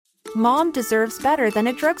Mom deserves better than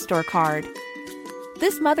a drugstore card.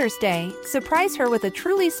 This Mother's Day, surprise her with a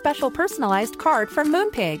truly special personalized card from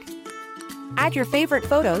Moonpig. Add your favorite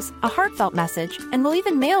photos, a heartfelt message, and we'll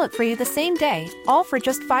even mail it for you the same day, all for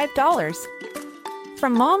just $5.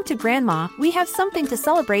 From mom to grandma, we have something to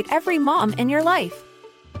celebrate every mom in your life.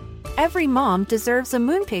 Every mom deserves a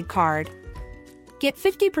Moonpig card. Get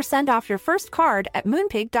 50% off your first card at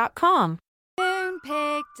moonpig.com.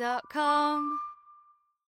 Moonpig.com.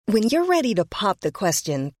 When you're ready to pop the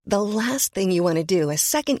question, the last thing you want to do is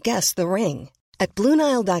second-guess the ring. At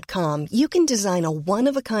BlueNile.com, you can design a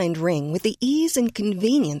one-of-a-kind ring with the ease and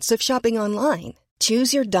convenience of shopping online.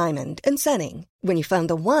 Choose your diamond and setting. When you find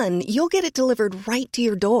the one, you'll get it delivered right to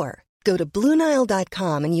your door. Go to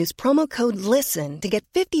BlueNile.com and use promo code LISTEN to get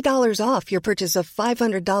 $50 off your purchase of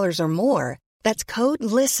 $500 or more. That's code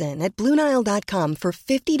LISTEN at BlueNile.com for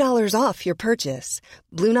 $50 off your purchase.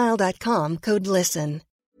 BlueNile.com, code LISTEN.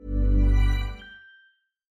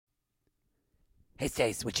 Hey,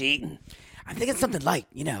 Stace, what you eating? I'm thinking something light,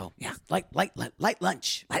 Yeah, light lunch. Light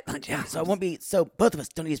lunch, yeah. So it won't be, so both of us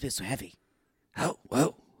don't need to be so heavy. Oh,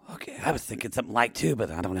 whoa, okay. I was thinking something light too,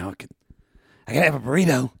 but I don't know. I could have a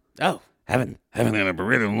burrito. Oh, haven't had a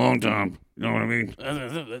burrito in a long time. You know what I mean?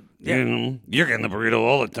 Yeah. You're getting the burrito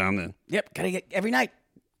all the time then. Yep, gotta get every night.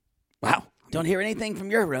 Wow. Don't hear anything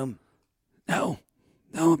from your room. No,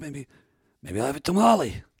 maybe I'll have a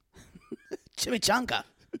tamale. Chimichanga.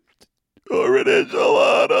 Or an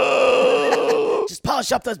enchilada. Just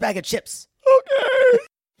polish up those bag of chips. Okay.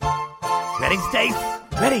 Ready, Stace?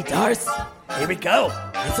 Ready, Darce? Here we go.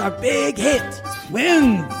 It's our big hit.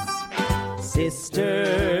 Twins.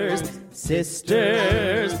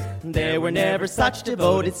 Sisters, there were never such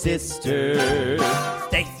devoted sisters.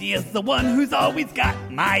 Stacy is the one who's always got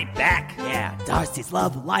my back. Yeah, Darcy's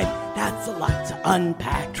love life, that's a lot to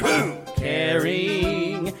unpack. True.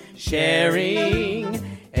 Caring,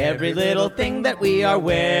 sharing, every little thing that we are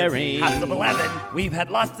wearing. House of 11, we've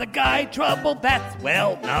had lots of guy trouble, that's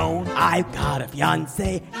well known. I've got a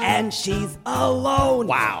fiancé and she's alone.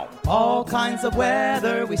 Wow. All kinds of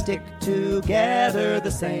weather, we stick together,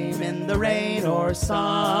 the same in the rain or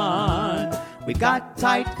sun. We've got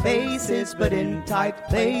tight faces, but in tight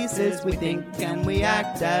places, we think and we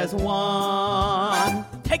act as one.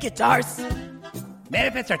 Take it, Darce.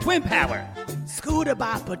 Manifest our twin power. Scooter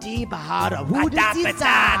bapa dee bahada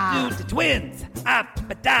woo-da-da-da-da. The twins.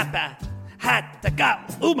 Up-a-da-ba. Ha-da-ga.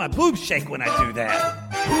 Ooh, my boobs shake when I do that.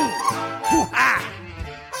 Ooh. Ooh-ah.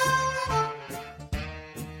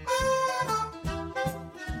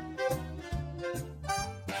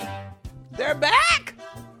 They're back!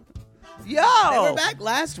 Yo! They were back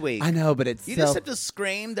last week. I know, but You just have to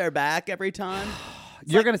scream they're back every time.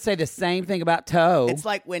 You're going to say the same thing about Toe. It's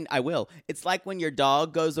like when It's like when your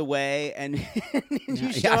dog goes away and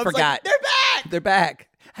you show I up, forgot. Like, they're back. They're back.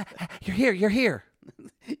 You're here. You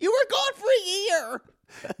were gone for a year.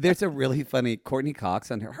 There's a really funny Courtney Cox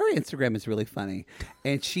on her. Her Instagram is really funny,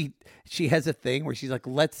 and she has a thing where she's like,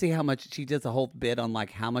 let's see how much. She does a whole bit on like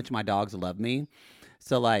how much my dogs love me.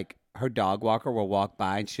 So like her dog walker will walk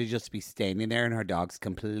by and she'll just be standing there, and her dogs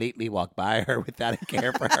completely walk by her without a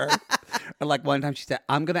care for her. Or like one time she said,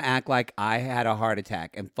 I'm going to act like I had a heart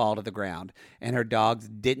attack and fall to the ground. And her dogs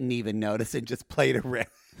didn't even notice and just played around.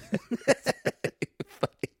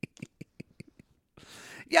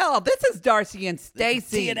 Yo, this is Darcy and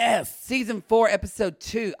Stacy. TNS. Season 4, episode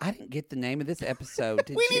 2. I didn't get the name of this episode.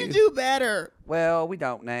 Did We you? need to do better. Well, we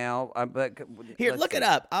don't now. But Here, look it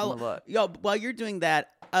up. Look. Y'all, while you're doing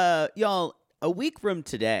that, y'all, a week from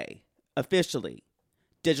today, officially,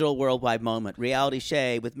 Digital Worldwide Moment, Reality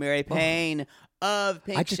Shade with Mary Payne of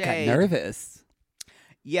Pink I just Shade. got nervous.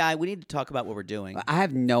 Yeah, we need to talk about what we're doing. I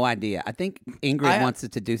have no idea. I think Ingrid wants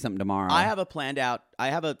us to do something tomorrow. I have a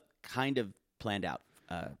kind of planned out.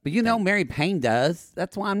 But you know, Mary Payne does.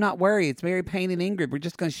 That's why I'm not worried. It's Mary Payne and Ingrid. We're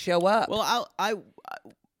just going to show up. Well,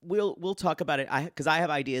 we'll talk about it because I have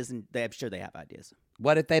ideas, and I'm sure they have ideas.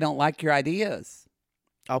 What if they don't like your ideas?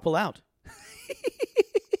 I'll pull out.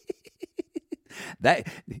 That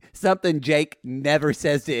something Jake never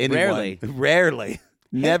says to anyone. Rarely.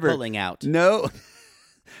 Never. Pulling out. No.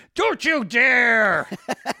 Don't you dare!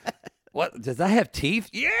 What? Does that have teeth?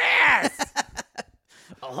 Yes!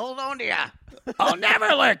 I'll hold on to ya. I'll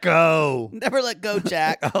never let go. Never let go,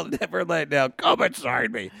 Jack. I'll never let down. Come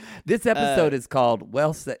inside me. This episode is called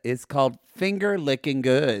Finger Licking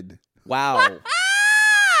Good. Wow.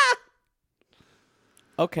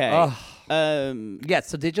 Okay. Yes,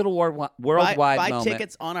 so Digital Worldwide buy Moment.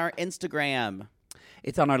 tickets on our Instagram.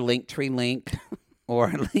 It's on our Linktree link. Or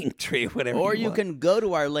a link tree, whatever. Or you you want. can go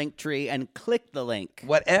to our link tree and click the link.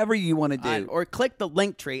 Whatever you want to do. Or click the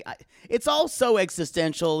link tree. It's all so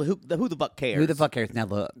existential. Who the fuck cares? Who the fuck cares? Now,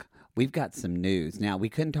 look, we've got some news. Now, we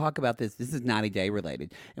couldn't talk about this. This is 90 Day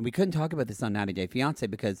related. And we couldn't talk about this on 90 Day Fiancé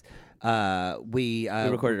because we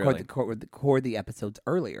record the episodes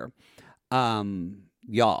earlier.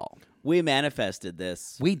 Y'all. We manifested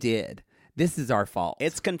this. We did. This is our fault.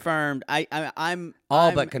 It's confirmed. I'm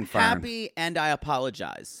but confirmed. Happy, and I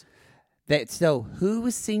apologize. So, who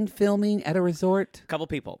was seen filming at a resort? A couple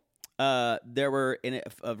people. There were in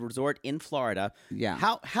a resort in Florida. Yeah.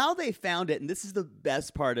 How they found it, and this is the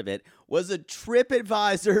best part of it, was a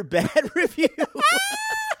TripAdvisor bad review.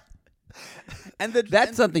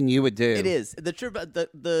 That's something you would do. It is. The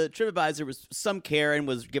TripAdvisor was some care and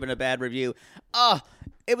was given a bad review.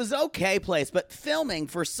 It was an okay place, but filming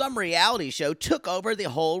for some reality show took over the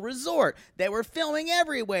whole resort. They were filming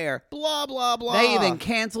everywhere. Blah, blah, blah. They even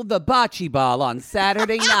canceled the bocce ball on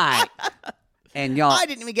Saturday night. And y'all, I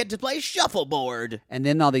didn't even get to play shuffleboard. And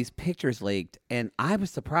then all these pictures leaked, and I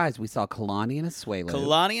was surprised we saw Kalani and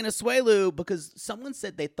Asuelu, because someone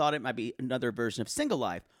said they thought it might be another version of Single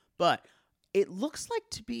Life, but it looks like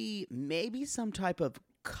to be maybe some type of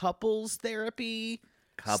couples therapy.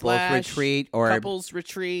 Retreat or couples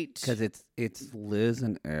retreat, because it's Liz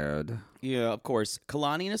and Ed. Yeah, of course.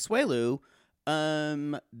 Kalani and Asuelu.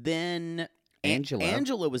 Then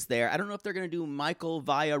Angela was there. I don't know if they're going to do Michael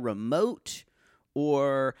via remote,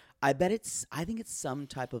 or I think it's some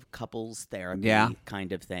type of couples therapy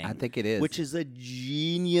kind of thing. I think it is, which is a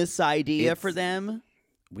genius idea for them.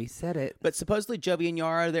 We said it, but supposedly Jovi and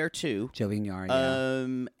Yara are there too. Jovi and Yara,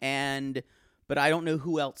 yeah. But I don't know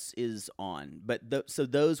who else is on. But so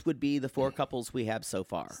those would be the 4 couples we have so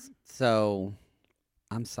far. So,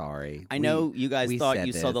 I'm sorry. I know you guys thought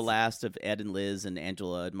you saw the last of Ed and Liz and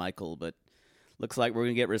Angela and Michael, but looks like we're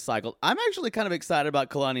going to get recycled. I'm actually kind of excited about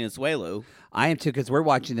Kalani and Asuelu. I am too, because we're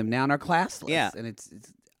watching them now in our class list. Yeah.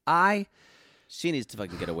 And she needs to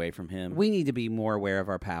fucking get away from him. We need to be more aware of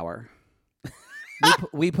our power.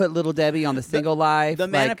 we put Little Debbie on the Single Life. The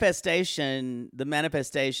manifestation,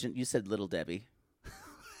 you said Little Debbie.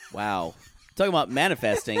 Wow. Talking about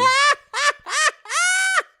manifesting.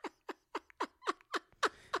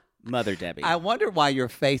 Mother Debbie. I wonder why your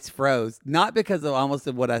face froze. Not because of almost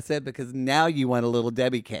of what I said, because now you want a Little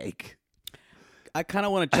Debbie cake. I kind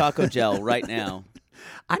of want a Choco Gel right now.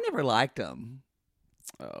 I never liked them.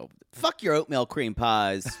 Oh, fuck your oatmeal cream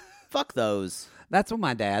pies. Fuck those. That's what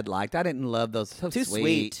my dad liked. I didn't love those. Too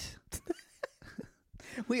sweet.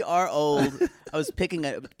 We are old. I was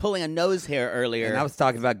pulling a nose hair earlier. And I was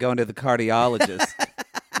talking about going to the cardiologist.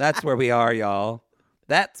 That's where we are, y'all.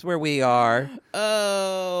 That's where we are.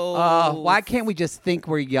 Why can't we just think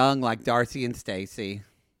we're young like Darcy and Stacey?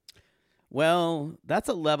 Well, that's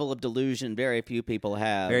a level of delusion very few people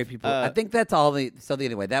have. Very few people. I think that's all.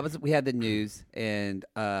 Anyway, we had the news and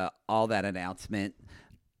all that announcement.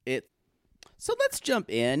 So let's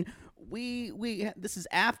jump in. This is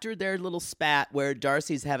after their little spat where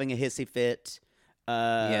Darcy's having a hissy fit.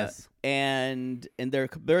 Yes, and they're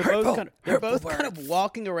both kind of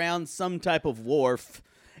walking around some type of wharf.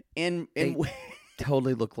 They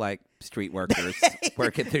totally look like street workers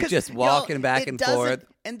working. They're just walking back and forth.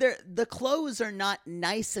 And the clothes are not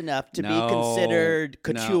nice enough to be considered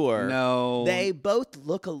couture. No, they both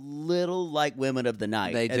look a little like women of the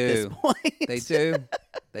night. They at do. This point. They do.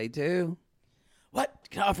 They do. What?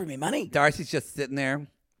 Can you offer me money? Darcy's just sitting there,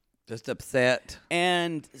 just upset.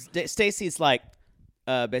 And Stacey's like,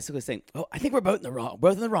 basically saying, "Oh, I think we're both in the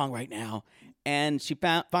wrong right now." And she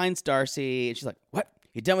finds Darcy, and she's like, "What?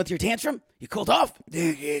 You done with your tantrum? You cooled off?"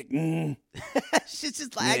 She's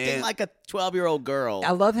just acting like a 12-year-old girl.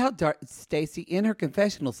 I love how Stacey in her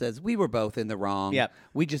confessional says, "We were both in the wrong. Yep.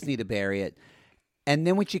 We just need to bury it." And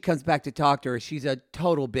then when she comes back to talk to her, she's a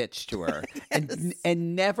total bitch to her. Yes.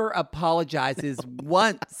 and never apologizes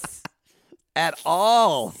once at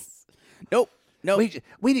all. Nope.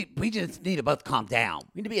 We just need to both calm down.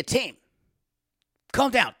 We need to be a team.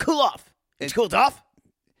 Calm down. Cool off. It's cooled off?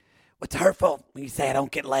 What's hurtful when you say I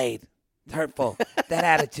don't get laid? It's hurtful. That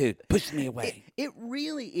attitude pushes me away. It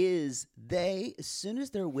really is. As soon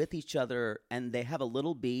as they're with each other and they have a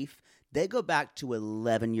little beef, they go back to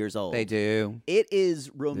 11 years old. They do. It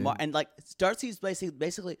is remarkable. And like Darcy's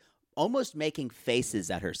basically almost making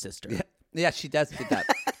faces at her sister. Yeah, she does do that.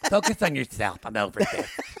 Focus on yourself. I'm over this.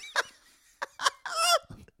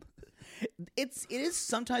 It is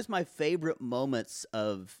sometimes my favorite moments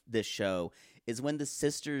of this show is when the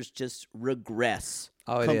sisters just regress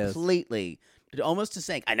completely. Almost to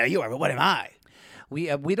saying, I know you are, but what am I?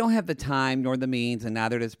 We don't have the time nor the means, and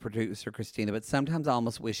neither does producer Christina. But sometimes I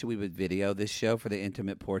almost wish we would video this show for the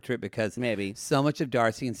intimate portrait because Maybe. so much of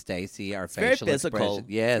Darcy and Stacey are It's very facial physical. expression.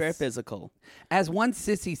 Yes, It's very physical. As one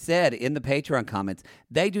sissy said in the Patreon comments,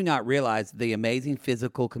 they do not realize the amazing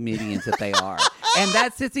physical comedians that they are, and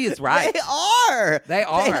that sissy is right. They are. They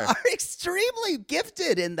are. They are extremely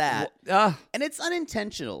gifted in that, and it's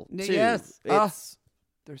unintentional too. Yes, It's,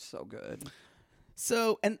 they're so good.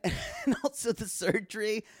 So, and also the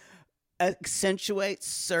surgery accentuates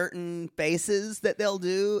certain faces that they'll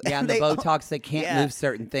do. Yeah, and the Botox, they can't move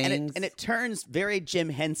certain things. And it turns very Jim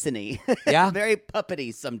Henson-y. Yeah. Very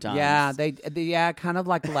puppety sometimes. Yeah, they kind of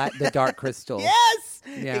like the Dark Crystal. Yes!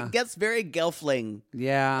 Yeah. It gets very Gelfling.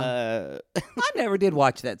 Yeah. I never did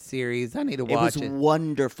watch that series. I need to It watch was it.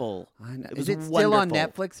 wonderful. I know. It Is was it still on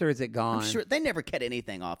wonderful. Netflix or is it gone? I'm sure they never cut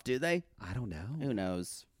anything off, do they? I don't know. Who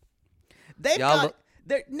knows? They've Y'all got look-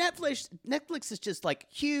 their Netflix is just like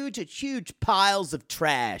huge piles of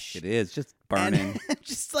trash. It is just burning. And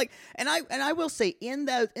just like, and I will say, in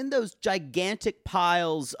those gigantic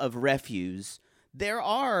piles of refuse,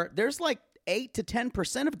 there's like 8 to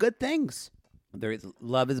 10% of good things. There is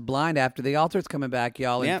Love is Blind after the altar's coming back,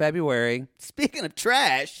 y'all, in Yep. February. Speaking of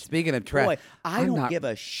trash, Speaking of trash, boy, I don't give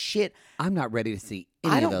a shit. I'm not ready to see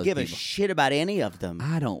any I of don't those give a people. shit about any of them.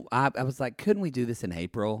 I don't. I was like, couldn't we do this in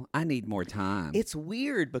April? I need more time. It's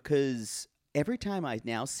weird because every time I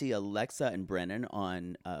now see Alexa and Brennan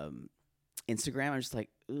on Instagram, I'm just like,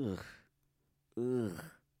 ugh.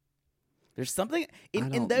 There's something,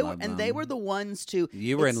 and don't they love they them. were the ones to.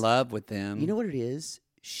 You were in it's- love with them. You know what it is?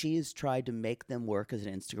 She has tried to make them work as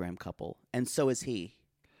an Instagram couple, and so is he.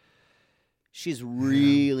 She's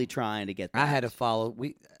really trying to get that. I had to follow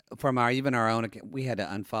from our own account. We had to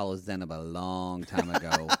unfollow Zenab a long time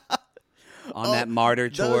ago on that martyr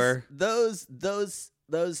tour. Those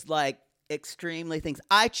like extremely things.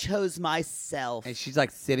 I chose myself. And she's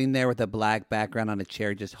like sitting there with a black background on a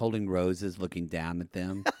chair, just holding roses, looking down at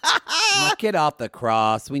them. I'm like, get off the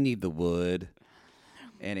cross. We need the wood.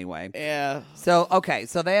 Anyway. Yeah. So okay.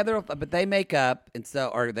 So they have but they make up, and so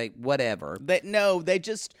or they whatever. They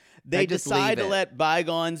just decide leave to it. let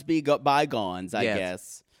bygones be bygones. I Yes.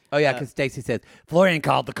 guess. Oh yeah, because Stacey says Florian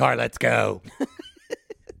called the car. Let's go.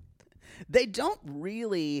 They don't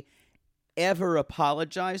really ever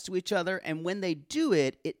apologize to each other, and when they do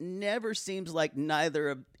it, it never seems like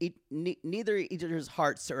neither each other's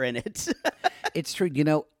hearts are in it. It's true. You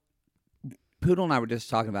know, Poodle and I were just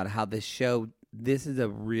talking about how this show. This is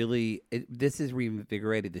this has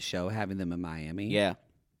reinvigorated the show having them in Miami. Yeah.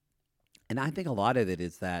 And I think a lot of it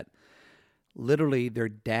is that literally their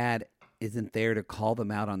dad isn't there to call them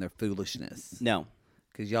out on their foolishness. No.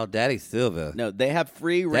 Because y'all, Daddy Silva. No, they have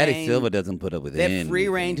free reign. Daddy Silva doesn't put up with They have free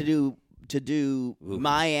reign anything. to do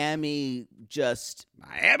Miami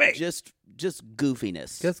Miami. just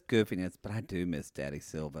goofiness. Just goofiness, but I do miss Daddy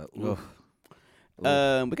Silva. Oof. We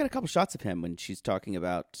got a couple shots of him when she's talking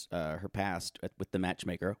about her past with the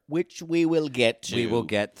matchmaker, which we will get to. We will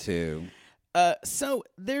get to. So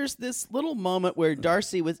there's this little moment where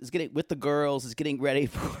Darcy is getting with the girls, is getting ready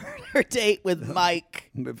for her date with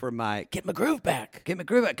Mike. For Mike. Get my groove back. Get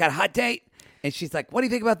McGrew. Got a hot date. And she's like, what do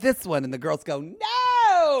you think about this one? And the girls go,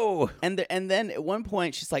 no. And then at one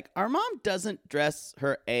point she's like, our mom doesn't dress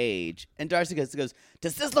her age. And Darcy goes,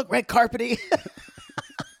 does this look red carpety?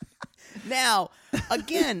 Now,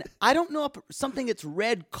 again, I don't know if something that's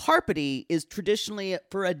red carpety is traditionally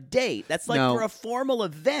for a date. That's like No. for a formal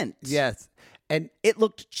event. Yes. And It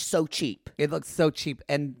looked so cheap. it looks so cheap.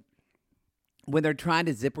 And when they're trying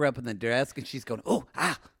to zip her up in the dress, and she's going,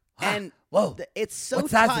 And whoa. It's so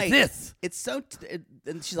What size is tight. this? It's so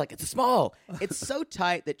and she's like, it's a small. It's so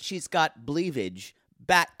tight that she's got bleavage,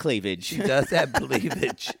 back cleavage. She does have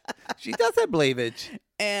bleavage. She does have bleavage.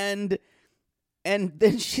 And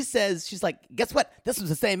then she says, she's like, guess what? This was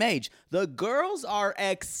the same age. The girls are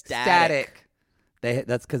ecstatic.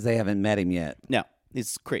 That's because they haven't met him yet. No,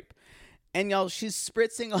 he's a creep. And y'all, she's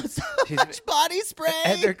spritzing on so much body spray.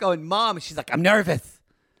 And they're going, Mom. She's like, I'm nervous.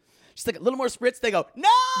 She's like, a little more spritz. They go, no.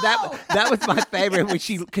 That was my favorite when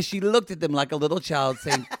because she looked at them like a little child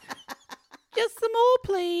saying, just some more,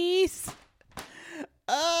 please.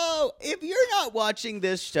 Oh, if you're not watching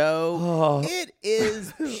this show, it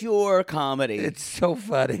is pure comedy. It's so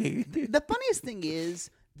funny. The funniest thing is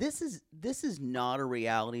this is not a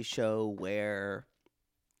reality show where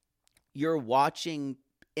you're watching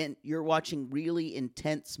really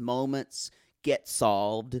intense moments get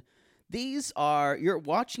solved. These are you're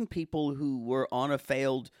watching people who were on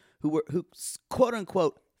who quote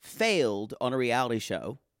unquote failed on a reality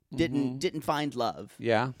show, didn't find love.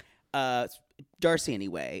 Yeah. Darcy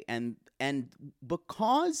anyway, and and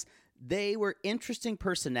because they were interesting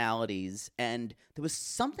personalities, and there was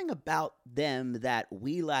something about them that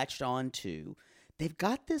we latched on to. They've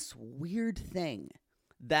got this weird thing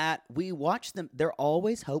that we watch them. They're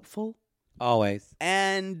always hopeful, Always.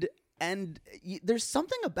 and there's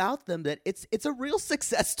something about them that it's a real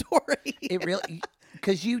success story. It really,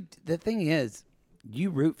 because the thing is, you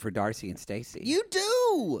root for Darcy and Stacey. You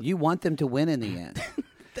do. You want them to win in the end.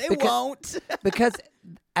 They won't. Because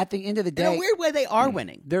at the end of the day, In a weird way, they are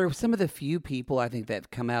winning. there are some of the few people I think that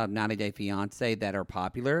have come out of 90 Day Fiancé that are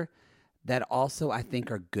popular that also I think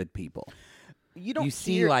are good people. You don't You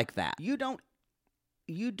see hear- like that. You don't.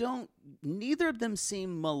 Neither of them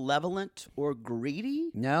seem malevolent or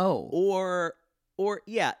greedy. No. Or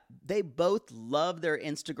yeah, they both love their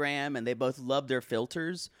Instagram and they both love their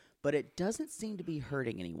filters, but it doesn't seem to be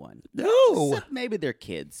hurting anyone. No. Except maybe their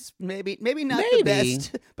kids. Maybe not Maybe. the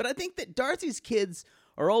best. But I think that Darcy's kids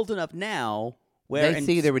are old enough now where They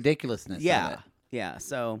see the ridiculously of yeah. it. Yeah.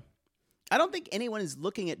 So I don't think anyone is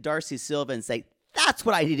looking at Darcy Silva and say, that's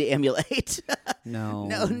what I need to emulate. No.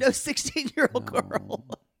 No 16-year-old girl.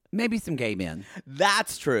 Maybe some gay men.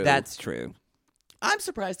 That's true. That's true. I'm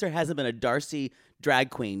surprised there hasn't been a Darcy drag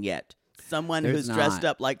queen yet. Someone There's who's dressed not.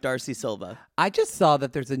 up like Darcy Silva. I just saw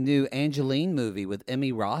that there's a new Angeline movie with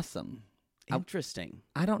Emmy Rossum. Interesting.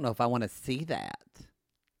 I don't know if I want to see that.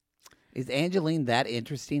 Is Angeline that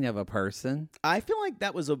interesting of a person? I feel like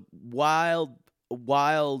that was a wild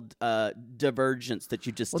divergence that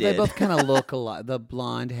you just Well, did. they both kind of look alike. The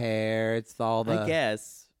blonde hair, it's all the... I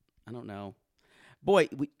guess. I don't know. Boy,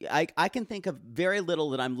 I can think of very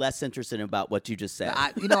little that I'm less interested in about what you just said.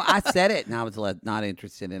 I said it and I was not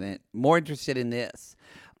interested in it. More interested in this.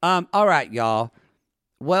 All right, y'all.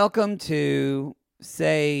 Welcome to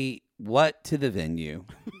Say What to the Venue.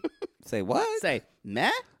 Say what? Say,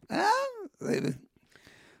 meh?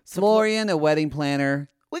 Florian, a wedding planner.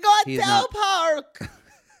 We got He's Dell not- Park.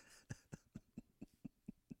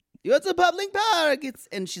 It's a public park.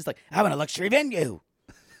 And she's like, I want a luxury venue.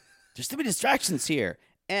 There's too many distractions here.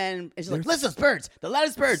 And she's like, listen, birds, the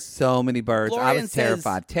loudest birds. So many birds. I Florian was says-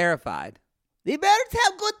 terrified. The birds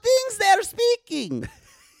have good things they're speaking.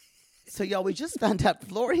 So, y'all, we just found out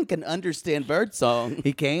Florian can understand bird song.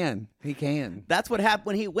 He can. That's what happened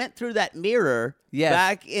when he went through that mirror Yes.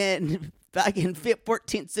 back in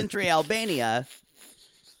 14th century Albania.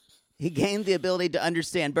 He gained the ability to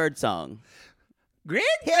understand bird song. Great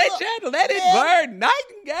Hello- Richard, let it Hello- bird,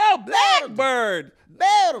 nightingale, blackbird.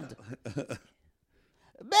 Bird.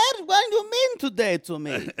 Bird, what do you mean today to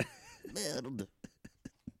me? Bird.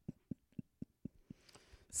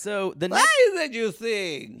 So the Why next, is it you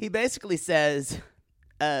sing? he basically says,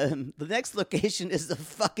 the next location is the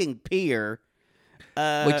fucking pier.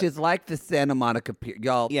 Which is like the Santa Monica Pier.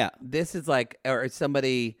 Y'all, Yeah. this is like, or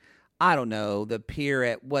somebody, I don't know, the pier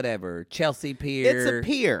at whatever, Chelsea Pier. It's a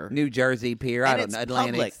pier. New Jersey Pier, I And don't it's know,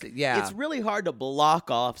 Atlantic. public. Yeah. It's really hard to block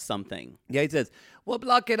off something. Yeah, he says, well,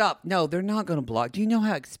 block it up. No, they're not going to block. Do you know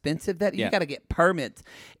how expensive that is? Yeah. You got to get permits.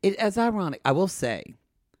 As ironic, I will say,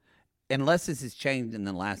 unless this has changed in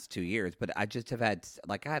the last 2 years, but I just have had,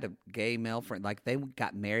 like, I had a gay male friend, like, they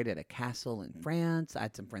got married at a castle in France. I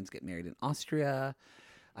had some friends get married in Austria.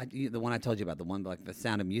 The one I told you about, the one, like, the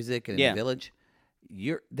Sound of Music in Yeah. the Village.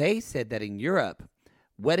 They said that in Europe,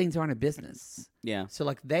 weddings aren't a business. Yeah. So,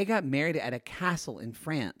 like, they got married at a castle in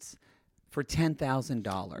France for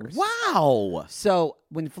 $10,000. Wow. So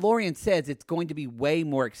when Florian says it's going to be way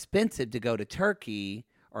more expensive to go to Turkey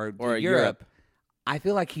or Or to Europe. Europe, I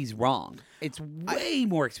feel like he's wrong. It's way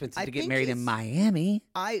more expensive I to get think married in he's- Miami.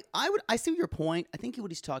 I see your point. I think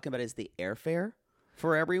what he's talking about is the airfare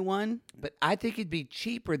for everyone. But I think it'd be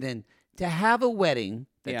cheaper than to have a wedding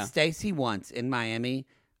that Yeah. Stacey wants in Miami.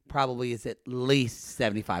 Probably is at least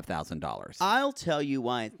 $75,000. I'll tell you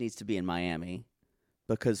why it needs to be in Miami.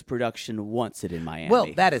 Because production wants it in Miami. Well,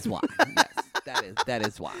 that is why. Yes, that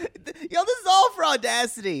is why. Yo, this is all for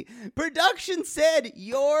Audacity. Production said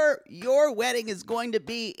your wedding is going to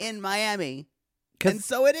be in Miami. 'Cause And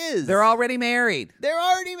so it is. They're already married. They're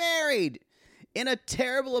already married in a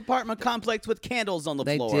terrible apartment complex with candles on the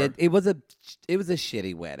They floor. did. It was a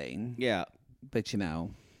shitty wedding, Yeah. but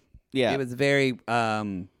Yeah. it was very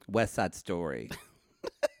West Side Story.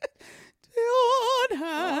 One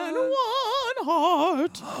hand, one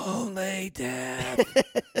heart. Only death.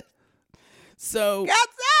 So God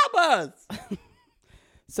help us.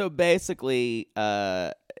 So basically,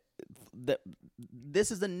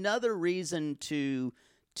 this is another reason to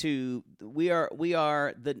we are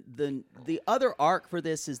the other arc for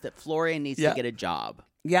this is that Florian needs Yeah. to get a job.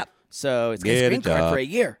 Yep. So it's Get a a green card job. for a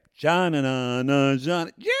year. Jesus,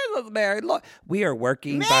 Mary, Lord. We are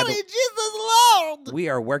working. Mary, Jesus, Lord. We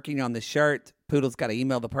are working on the shirt. Poodle's got to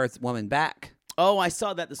email the woman back. Oh, I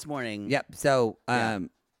saw that this morning. Yep. So,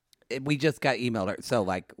 we just got emailed her. So,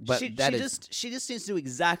 like, but she just needs to do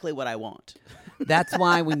exactly what I want. That's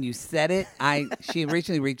why when you said it, she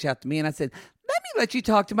originally reached out to me and I said, let me let you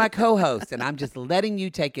talk to my co-host, and I'm just letting you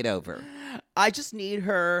take it over. I just need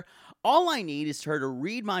her. All I need is her to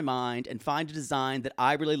read my mind and find a design that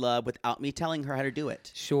I really love without me telling her how to do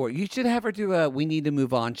it. Sure. You should have her do a "We Need to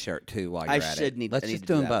Move On" shirt too while you're at it. Let's just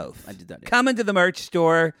do them both. I did that. Coming to the merch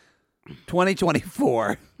store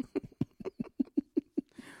 2024.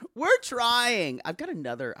 We're trying. I had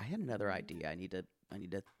another idea. I need to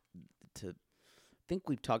think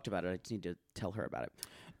we've talked about it. I just need to tell her about it.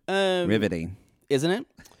 Riveting. Isn't it?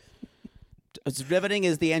 It's riveting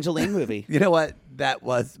as the Angeline movie. You know what? That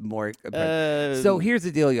was more. So here's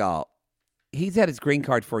the deal, y'all. He's had his green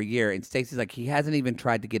card for a year, and Stacey's like, he hasn't even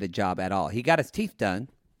tried to get a job at all. He got his teeth done.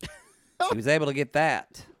 He was able to get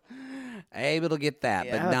that. But I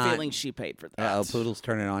have not. a feeling she paid for that. Oh, Poodle's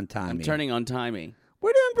turning on Timey. I'm turning on Timey.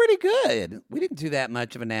 We're doing pretty good. We didn't do that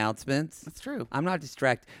much of announcements. That's true. I'm not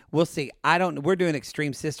distracted. We'll see. We're doing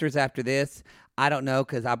Extreme Sisters after this. I don't know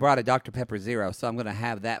because I brought a Dr. Pepper Zero, so I'm going to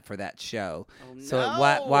have that for that show. Oh, no. So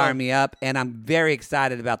it wired me up, and I'm very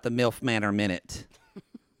excited about the MILF Manor Minute.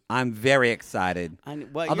 I'm very excited.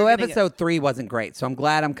 Although episode 3 wasn't great, so I'm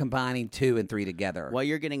glad I'm combining 2 and 3 together. While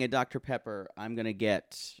you're getting a Dr. Pepper, I'm going to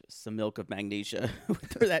get some milk of magnesia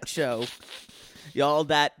for that show. Y'all,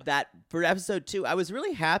 that for episode 2, I was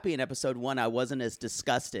really happy in episode 1. I wasn't as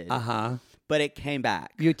disgusted. Uh-huh. But it came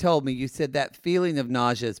back. You told me. You said that feeling of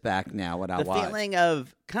nausea is back now. I watched. The feeling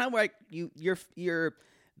of kind of like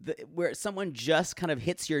where someone just kind of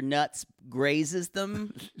hits your nuts, grazes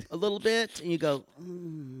them a little bit, and you go,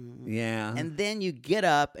 yeah. And then you get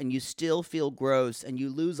up and you still feel gross, and you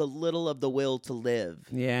lose a little of the will to live.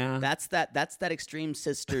 Yeah. That's that Extreme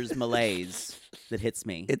Sisters malaise that hits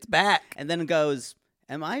me. It's back. And then it goes,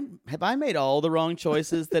 have I made all the wrong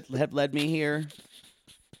choices that have led me here?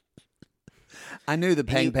 I knew the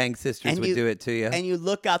Pang sisters would do it to you. And you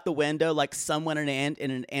look out the window like someone in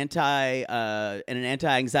an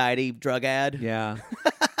anti-anxiety drug ad. Yeah.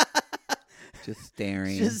 Just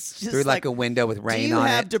staring just through like a window with rain on it. Do you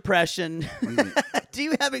have depression? Do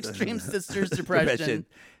you have Extreme Sisters depression?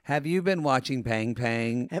 Have you been watching Pang?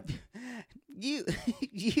 You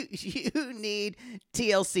need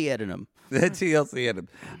TLC in them. The TLC in them.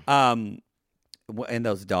 And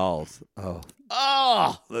those dolls.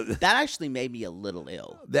 Oh, that actually made me a little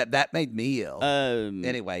ill. That made me ill.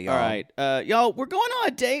 Anyway, y'all. All right, y'all, we're going on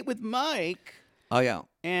a date with Mike. Oh yeah,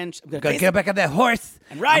 and I'm gonna get back on that horse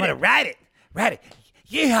and ride it. Ride it.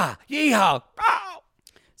 Yeehaw, yeehaw. Oh!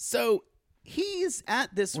 So he's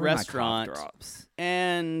at this restaurant,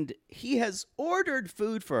 and he has ordered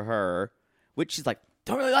food for her, which she's like,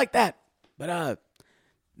 don't really like that, but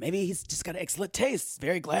maybe he's just got excellent taste. It's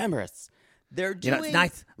very glamorous. They're doing it's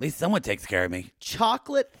nice. At least someone takes care of me.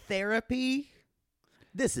 Chocolate therapy.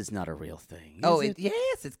 This is not a real thing.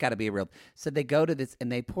 Yes, it's got to be a real. So they go to this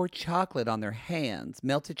and they pour chocolate on their hands,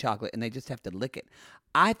 melted chocolate, and they just have to lick it.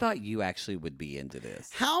 I thought you actually would be into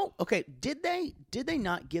this. How? Okay, did they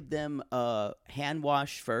not give them a hand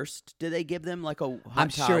wash first? Did they give them like a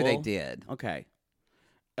hot towel? Sure they did. Okay.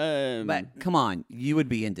 But come on, you would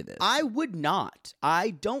be into this. I would not. I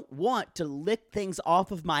don't want to lick things off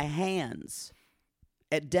of my hands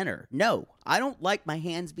at dinner. No, I don't like my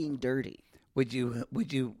hands being dirty. Would you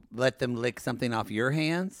let them lick something off your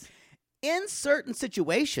hands? In certain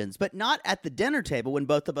situations, but not at the dinner table when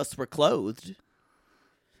both of us were clothed.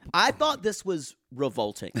 I thought this was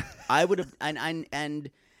revolting. I would have, and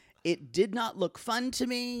it did not look fun to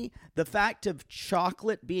me. The fact of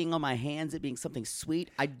chocolate being on my hands, it being something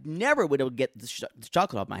sweet, I never would have get the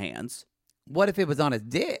chocolate off my hands. What if it was on his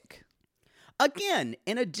dick? Again,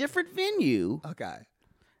 in a different venue. Okay.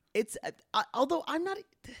 It's although I'm not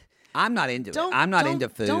into it. I'm not into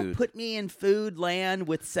food. Don't put me in food land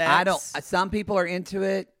with sex. I don't. Some people are into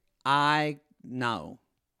it. No.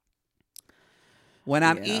 When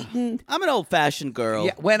I'm eating, I'm an old-fashioned girl.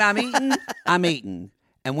 Yeah, when I'm eating, I'm eating.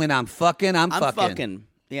 And when I'm fucking, I'm fucking.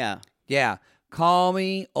 Yeah. Yeah. Call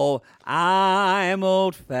me I'm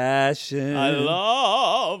old-fashioned. I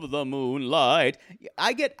love the moonlight.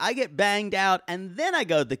 I get banged out, and then I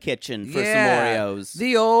go to the kitchen for some Oreos.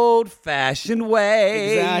 The old-fashioned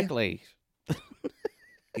way. Exactly.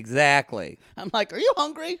 Exactly. I'm like, are you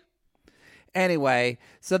hungry? Anyway,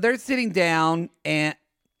 so they're sitting down, and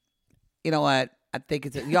you know what? I think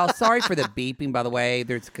it's y'all. Sorry for the beeping, by the way.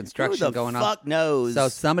 There's construction going on. Who the fuck knows? So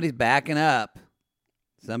somebody's backing up.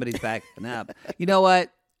 Somebody's backing up. You know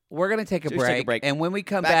what? We're going to take a break. And when we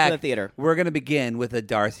come back to the theater. We're going to begin with a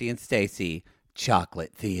Darcy and Stacey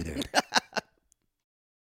chocolate theater.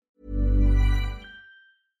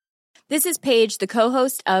 This is Paige, the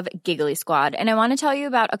co-host of Giggly Squad, and I want to tell you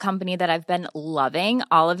about a company that I've been loving,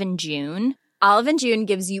 Olive & June. Olive & June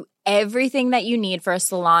gives you everything that you need for a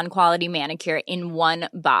salon-quality manicure in one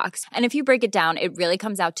box. And if you break it down, it really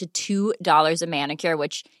comes out to $2 a manicure,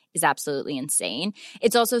 which is absolutely insane.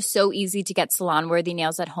 It's also so easy to get salon-worthy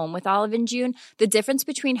nails at home with Olive & June. The difference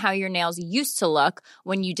between how your nails used to look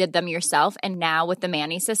when you did them yourself and now with the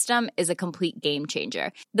Mani system is a complete game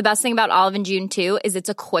changer. The best thing about Olive & June, too, is it's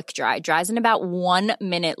a quick dry. Dries in about 1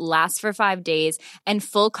 minute, lasts for 5 days, and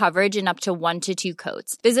full coverage in up to 1 to 2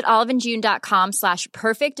 coats. Visit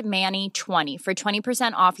oliveandjune.com/perfectmani20 for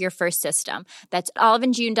 20% off your first system. That's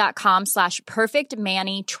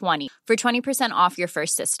oliveandjune.com/perfectmani20 for 20% off your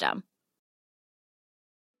first system.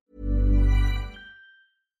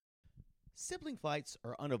 Sibling fights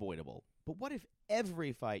are unavoidable, but what if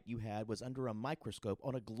every fight you had was under a microscope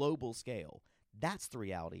on a global scale? That's the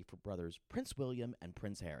reality for brothers Prince William and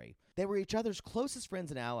Prince Harry. They were each other's closest friends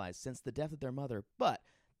and allies since the death of their mother, but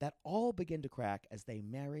that all began to crack as they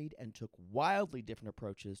married and took wildly different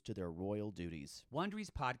approaches to their royal duties. Wondery's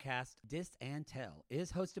podcast, Dis and Tell,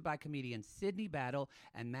 is hosted by comedians Sydney Battle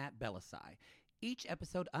and Matt Bellassai. Each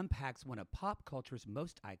episode unpacks one of pop culture's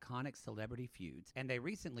most iconic celebrity feuds, and they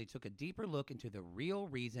recently took a deeper look into the real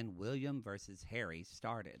reason William versus Harry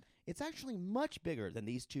started. It's actually much bigger than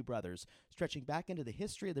these two brothers, stretching back into the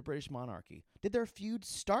history of the British monarchy. Did their feud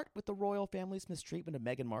start with the royal family's mistreatment of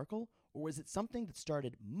Meghan Markle, or was it something that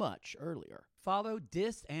started much earlier? Follow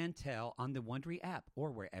Dis and Tell on the Wondery app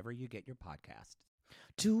or wherever you get your podcasts.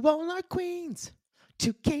 To all our queens,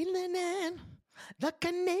 to Caitlin and the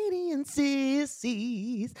Canadian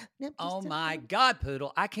sissies. Oh my God,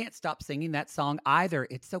 Poodle. I can't stop singing that song either.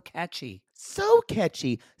 It's so catchy. So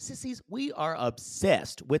catchy. Sissies, we are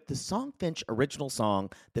obsessed with the Songfinch original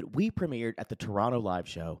song that we premiered at the Toronto Live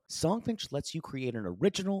Show. Songfinch lets you create an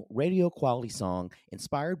original radio quality song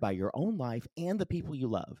inspired by your own life and the people you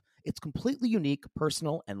love. It's completely unique,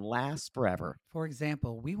 personal, and lasts forever. For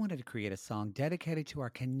example, we wanted to create a song dedicated to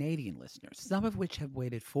our Canadian listeners, some of which have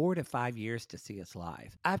waited 4 to 5 years to see us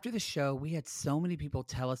live. After the show, we had so many people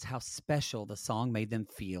tell us how special the song made them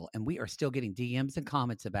feel, and we are still getting DMs and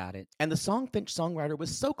comments about it. And the Songfinch songwriter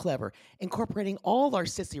was so clever, incorporating all our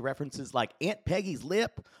sissy references like Aunt Peggy's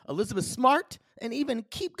Lip, Elizabeth Smart, and even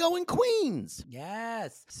Keep Going Queens.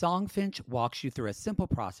 Yes. Songfinch walks you through a simple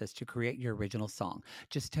process to create your original song.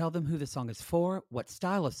 Just tell them who the song is for, what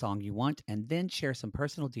style of song you want, and then share some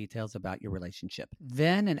personal details about your relationship.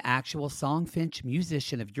 Then an actual Songfinch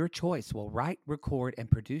musician of your choice will write, record, and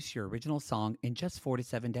produce your original song in just 4 to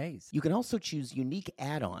 7 days. You can also choose unique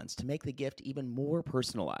add-ons to make the gift even more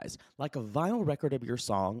personalized, like a vinyl record of your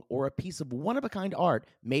song or a piece of one-of-a-kind art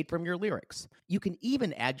made from your lyrics. You can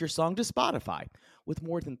even add your song to Spotify. With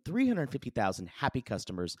more than 350,000 happy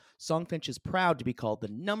customers, Songfinch is proud to be called the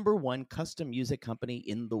 #1 custom music company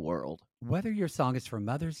in the world. Whether your song is for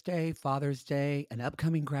Mother's Day, Father's Day, an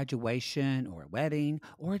upcoming graduation, or a wedding,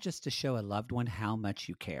 or just to show a loved one how much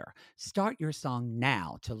you care, start your song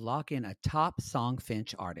now to lock in a top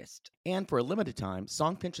Songfinch artist. And for a limited time,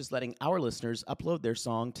 Songfinch is letting our listeners upload their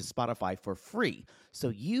song to Spotify for free, so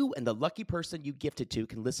you and the lucky person you gift it to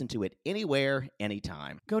can listen to it anywhere,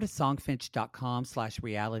 anytime. Go to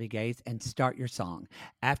songfinch.com/realitygaze and start your song.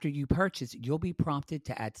 After you purchase, you'll be prompted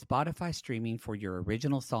to add Spotify streaming for your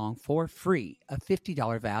original song for free, a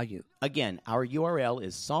 $50 value. Again, our URL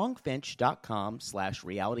is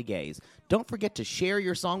songfinch.com/realitygaze. Don't forget to share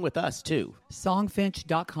your song with us, too.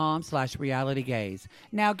 Songfinch.com/realitygaze.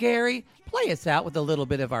 Now, Gary, play us out with a little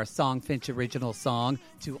bit of our Songfinch original song,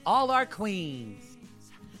 To All Our Queens.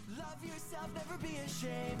 Love yourself, never be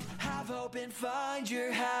ashamed. Have hope and find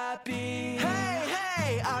your happy. Hey,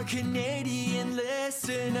 hey, our Canadian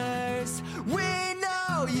listeners. We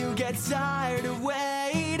know you get tired of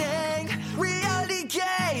waiting. Reality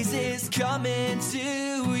Gaze is coming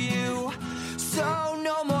to you. So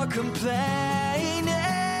no more complaining.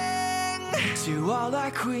 To all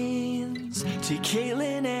our queens, to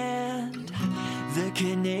Caitlin and the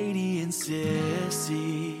Canadian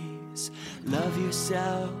sissies. Love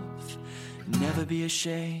yourself, never be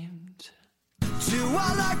ashamed. To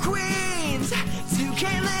all our queens, to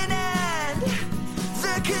Caitlin and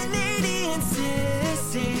the Canadian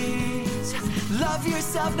sissies. Love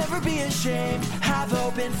yourself, never be ashamed. Have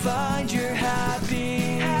hope and find your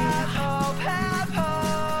happy. Have hope, have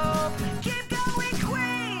hope. Keep going,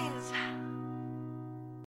 Queens.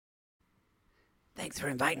 Thanks for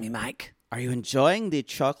inviting me, Mike. Are you enjoying the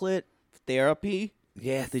chocolate therapy?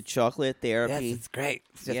 Yes. The chocolate Yes, therapy. it's great.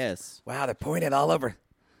 It's just, Yes. Wow, they're pouring it all over.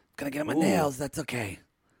 Gonna get on my Ooh. nails. That's okay.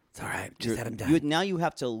 It's all right. Just had them done. Now you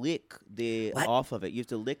have to lick the What? off of it. You have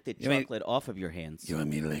to lick the You mean- chocolate off of your hands. You want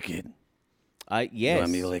me to lick it? Yes. You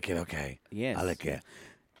want me to lick it? Okay. Yes. I'll lick it.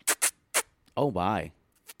 Oh my.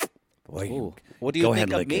 Boy, Ooh. What do you go think ahead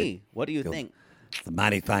of and lick me? it. What do you Go. think? It's a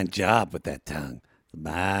mighty fine job with that tongue. It's a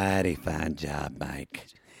mighty fine job, Mike.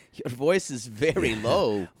 Your voice is very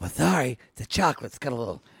low. Well, sorry. The chocolate's got a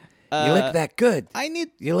little... you look that good. I need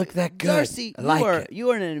You look that good. Darcy, I like it. you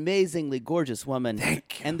are an amazingly gorgeous woman.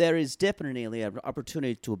 Thank you. And there is definitely an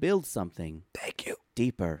opportunity to build something Thank you.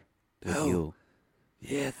 deeper with Oh. you.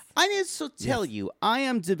 Yes. I need to tell you, I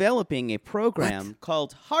am developing a program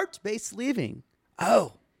called Heart-Based Living.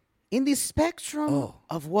 Oh. In the spectrum Oh.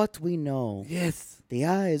 of what we know, Yes. the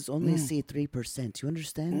eyes only see 3%. You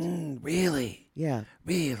understand? Really? Yeah.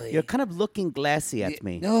 Really? You're kind of looking glassy at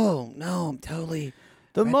me. No, I'm totally...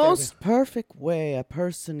 The right there most perfect way a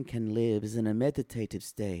person can live is in a meditative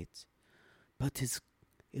state. But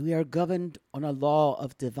we are governed on a law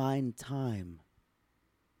of divine time.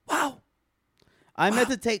 Wow. I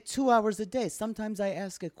meditate 2 hours a day. Sometimes I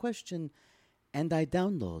ask a question and I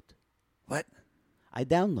download. What? I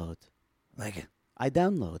download. Like it.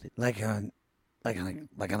 on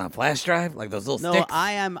a flash drive? Like those little No, sticks?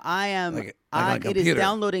 I am. Like on a It is computer.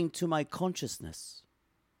 downloading to my consciousness.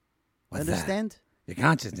 What's that? Understand? Your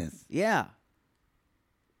consciousness. Yeah.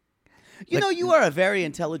 You Like- know, you are a very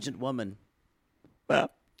intelligent woman.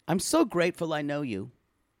 Well, I'm so grateful I know you.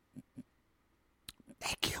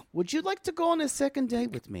 thank you. Would you like to go on a second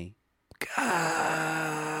date with me?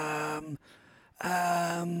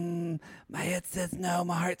 My head says no.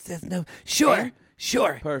 My heart says no. Sure.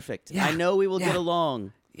 Perfect. Yeah. I know we will get Yeah.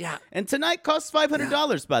 along. Yeah. And tonight costs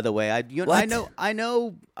 $500, by the way. I What?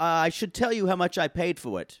 know. I should tell you how much I paid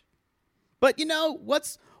for it. But you know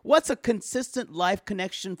what's a consistent life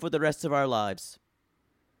connection for the rest of our lives?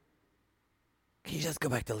 Can you just go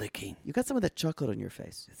back to licking? You got some of that chocolate on your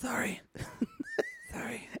face. Sorry.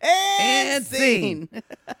 Sorry. And scene.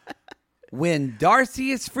 When Darcy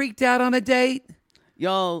is freaked out on a date,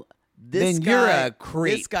 Y'all, this Then guy, you're a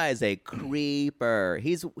creep. This guy is a creeper.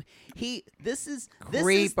 This is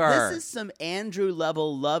Creeper. some Andrew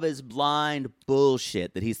level Love is Blind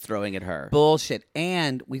bullshit that he's throwing at her. bullshit.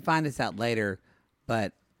 And we find this out later,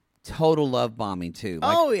 but total love bombing too.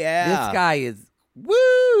 Like, Oh, yeah. This guy is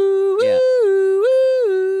woo, Yeah. woo,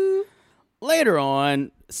 woo. Later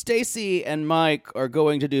on, Stacy and Mike are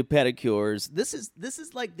going to do pedicures. This is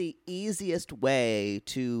like the easiest way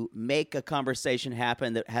to make a conversation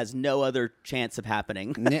happen that has no other chance of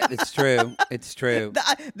happening. Yeah, it's true. It's true.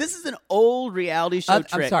 This is an old reality show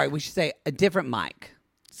trick. I'm sorry. We should say a different Mike,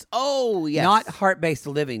 Oh, yes. not heart-based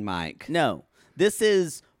living Mike. No. This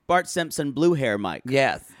is Bart Simpson blue hair Mike.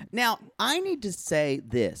 Yes, Now, I need to say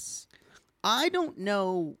this. I don't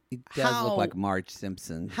know he does look like Marge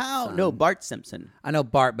Simpson. No, Bart Simpson. I know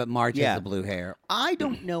Bart, but Marge Yeah. has the blue hair. I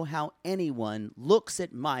don't know how anyone looks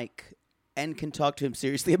at Mike and can talk to him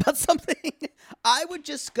seriously about something. I would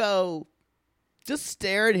just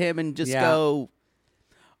stare at him and just Yeah. go.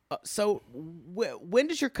 So, when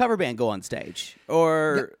does your cover band go on stage?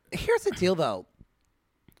 Or Here's the deal, though.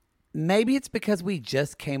 Maybe it's because we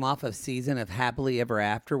just came off a season of Happily Ever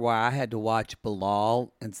After where I had to watch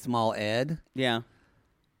Bilal and Small Ed. yeah,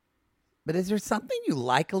 But is there something you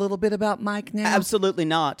like a little bit about Mike now? absolutely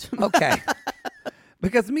not. Okay.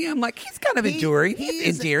 Because me, I'm like, he's kind of enduring.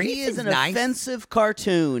 He's endearing. He is seems an nice. offensive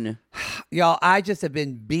cartoon. Y'all, I just have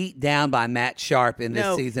been beat down by Matt Sharp in this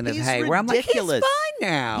No, season of he's Hey, where I'm like, he's ridiculous. fine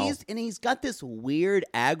now. He's got this weird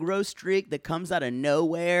aggro streak that comes out of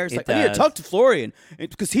nowhere. It's It like, I need to does. talk to Florian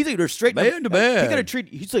because he's gonna straighten Man to up. man. He's gonna treat.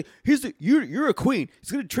 He's like, you're a queen. He's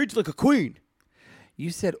gonna treat you like a queen. You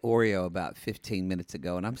said Oreo about 15 minutes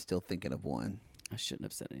ago, and I'm still thinking of one. I shouldn't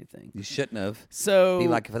have said anything. You shouldn't have. So, Be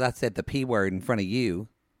like if I said the P word in front of you.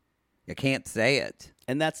 You can't say it.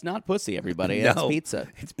 and that's not pussy, everybody. No, That's pizza.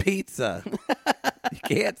 It's pizza. You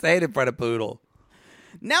can't say it in front of Poodle.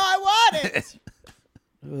 Now I want it.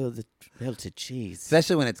 Oh, the melted cheese.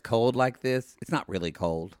 Especially when it's cold like this. It's not really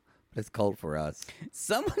cold, but it's cold for us.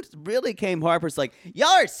 Someone really came Harper's like, y'all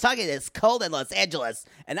are talking it's cold in Los Angeles,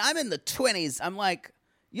 and I'm in the 20s. I'm like,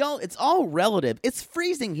 y'all, it's all relative. It's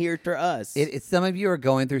freezing here for us. Some of you are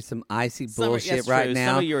going through some icy bullshit yes, right true. now.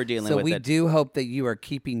 Some of you are dealing so with we it. do hope that you are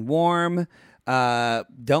keeping warm.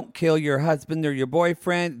 Don't kill your husband or your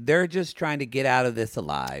boyfriend. They're just trying to get out of this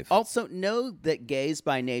alive. Also, know that gays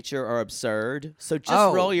by nature are absurd. So just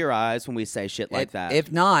Oh. roll your eyes when we say shit like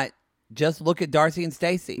If not, just look at Darcy and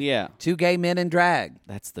Stacy. Yeah. 2 gay men in drag.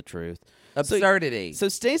 That's the truth. Absurdity. So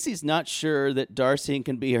Stacy's not sure that Darcy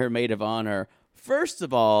can be her maid of honor. First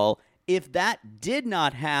of all, if that did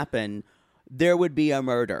not happen, there would be a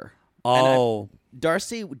murder. Oh.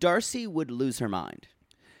 Darcy would lose her mind.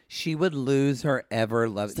 She would lose her ever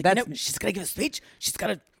love. Like, she's gonna give a speech. She's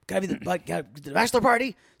gotta be the bachelor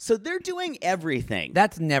party. So they're doing everything.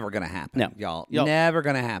 That's never going to happen, No. y'all. Never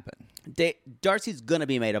going to happen. Darcy's gonna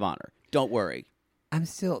be maid of honor. Don't worry.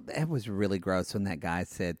 That was really gross when that guy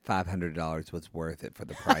said $500 was worth it for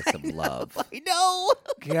the price of love. I know.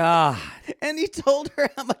 God. And he told her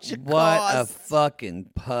how much it What cost. a fucking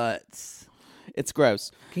putz. It's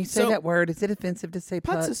gross. Can you say that word? Is it offensive to say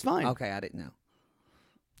putz? Putz is fine. Okay, I didn't know.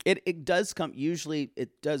 It does come, usually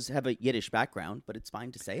it does have a Yiddish background, but it's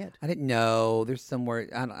fine to say it. I didn't know. There's some word,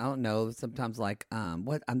 I don't know, sometimes like,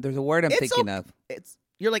 there's a word I'm thinking of.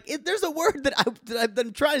 You're like, there's a word that I've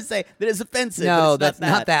been trying to say that is offensive. No, but it's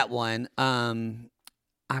that's not that one.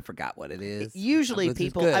 I forgot what it is. Usually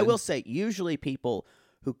I will say, usually people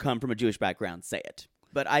who come from a Jewish background say it.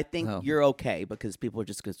 But I think you're okay because people are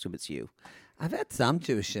just going to assume it's you. I've had some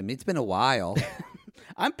Jewish in me. It's been a while.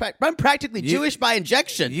 I'm practically Jewish by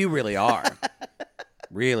injection. You really are.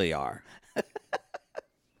 Really are.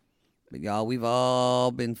 But y'all, we've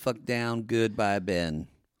all been fucked down good by Ben.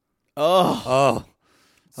 So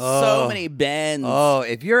many Bens. Oh,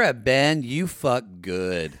 if you're a Ben, you fuck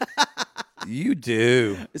good. You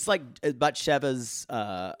do. It's like Batsheva's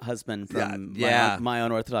husband from My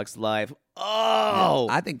Unorthodox Life. Oh,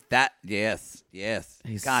 I think that, yes.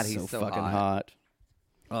 he's God, he's so so fucking hot.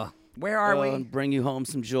 Where are we? And bring you home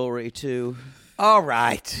some jewelry too. All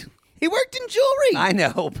right. He worked in jewelry. I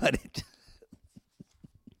know, but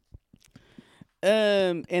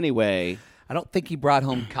Anyway, I don't think he brought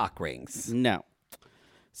home cock rings. no.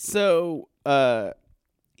 So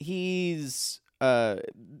he's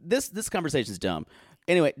this conversation's dumb.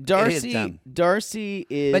 Anyway, Darcy. dumb. Darcy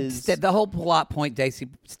is. But the whole plot point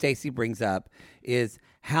Stacy brings up is,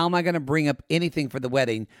 how am I going to bring up anything for the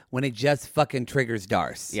wedding when it just fucking triggers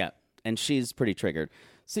Darcy? Yeah, and she's pretty triggered.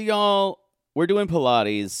 So y'all, we're doing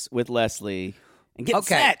Pilates with Leslie and getting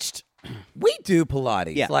snatched. We do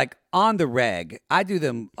Pilates, Yeah. like on the reg. I do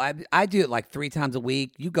them. I do it like 3 times a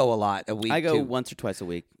week. You go a week. I go too. once or twice a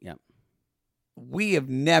week. Yeah. We have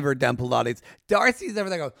never done Pilates. Darcy's over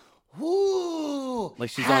there going, whoo. Like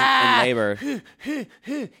she's in labor.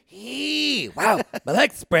 Wow, my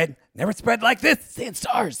legs spread. Never spread like this. Seeing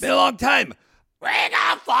stars. Been a long time. Ring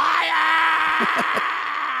of fire.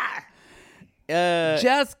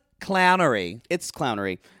 Just clownery. It's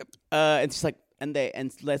clownery. And she's like, and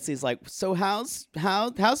Leslie's like, so how's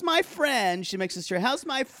my friend? She makes us sure, how's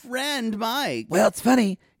my friend Mike? Well, it's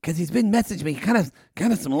funny because he's been messaging me kind of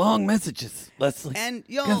some long messages, Leslie. And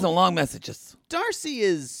kind of some long messages. Darcy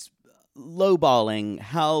is lowballing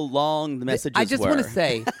how long the messages were. I just want to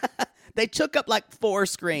say, they took up like 4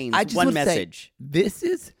 screens. I just one want to message. say, this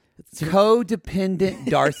is codependent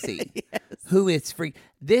Darcy, Yes. who is free.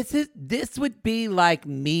 This would be like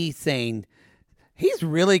me saying, he's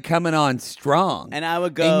really coming on strong. And I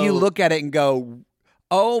would go, and you look at it and go,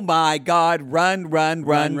 oh my God, run.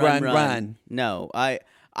 No, I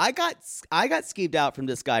got skeeved out from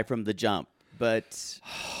this guy from the jump, but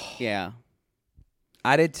yeah.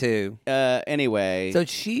 I did too. Anyway. So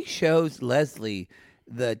she shows Leslie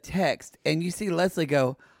the text, and you see Leslie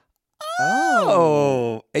go,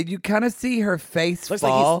 oh. And you kind of see her face Looks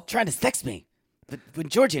fall. like he's trying to sex me. But when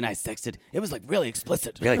Georgie and I sexted, it was like really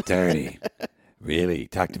explicit. Really dirty. Really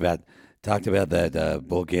talked about that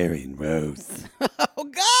Bulgarian rose. Oh,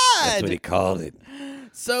 God. That's what he called it.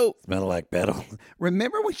 So Smelled like betel.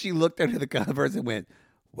 Remember when she looked under the covers and went,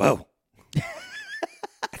 whoa,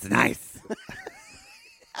 that's nice.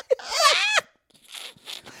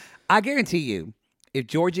 I guarantee you, if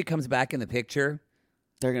Georgie comes back in the picture,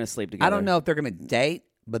 they're going to sleep together. I don't know if they're going to date,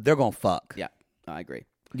 but they're going to fuck. Yeah, I agree.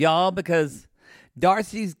 Y'all, because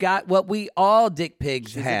Darcy's got what we all dick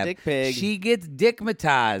pigs She's have. a dick pig. She gets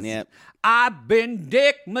dickmatized. Yep. I've been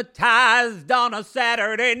dickmatized on a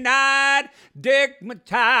Saturday night.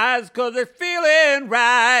 Dickmatized because it's feeling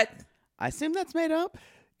right. I assume that's made up.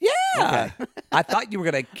 Yeah. Okay. I thought you were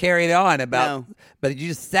going to carry it on No. but you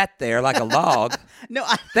just sat there like a log. No,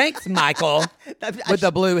 Thanks, Michael, I with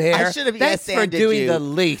the blue hair. I should have Thanks for yes-anded doing you. the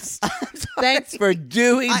least. Thanks for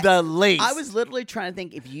doing the least. I was literally trying to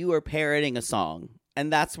think if you were parroting a song,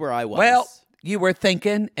 and that's where I was. Well, you were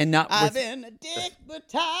thinking and not. I've been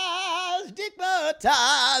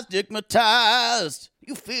dickmatized.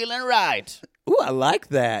 You feeling right? Ooh, I like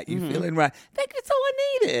that. You feeling right? I think that's all I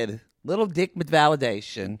needed. Little dick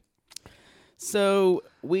validation. So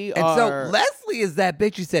we And are. so Leslie is that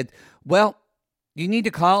bitch who said, well, You need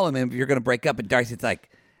to call him if you're going to break up. And Darcy's like,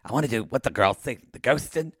 I want to do what the girls say, the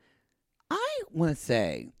ghosting. I want to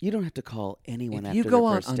say, You don't have to call anyone if after you go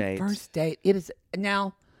their on first date. first date, it is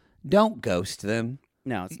now. Don't ghost them.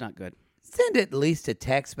 No, it's not good. Send at least a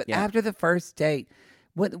text. But Yeah. after the first date,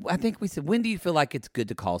 what I think we said, when do you feel like it's good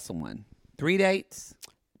to call someone? 3 dates?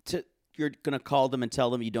 You're going to call them and tell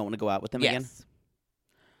them you don't want to go out with them again? Yes.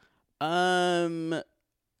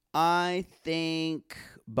 I think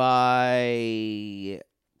by...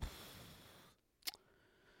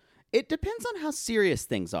 It depends on how serious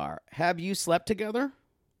things are. Have you slept together?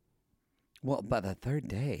 Well, by the third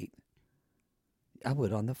date, I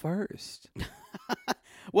would on the first.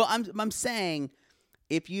 Well, I'm saying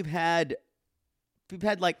if you've had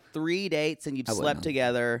like 3 dates and you've I wouldn't slept know.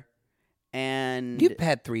 together and You've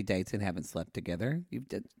had 3 dates and haven't slept together. You've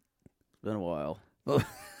done. been a while. Well,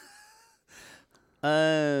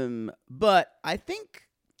 But I think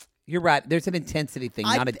you're right. There's an intensity thing,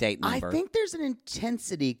 not a date number. I think there's an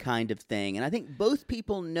intensity kind of thing, and I think both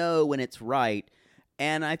people know when it's right.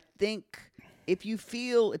 And I think if you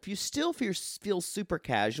still feel super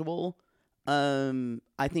casual,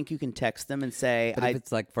 I think you can text them and say, But if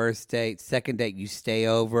it's like first date, second date, you stay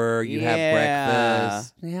over, you have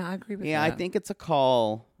breakfast. Yeah, I agree with that. I think it's a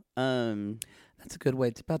call. That's a good way.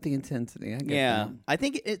 It's about the intensity. I get Yeah, that. I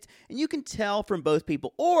think it's, and you can tell from both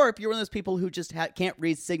people. Or if you're one of those people who just can't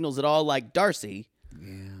read signals at all, like Darcy,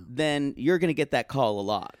 then you're going to get that call a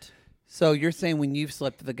lot. So you're saying when you've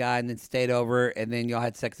slept with a guy and then stayed over and then y'all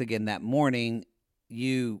had sex again that morning,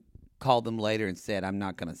 you called them later and said, I'm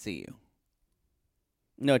not going to see you.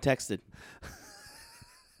 No, texted.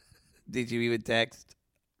 Did you even text?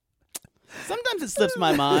 Sometimes it slips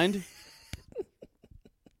my mind.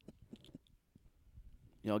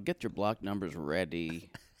 Get your block numbers ready.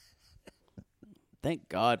 Thank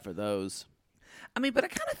God for those. I mean, but I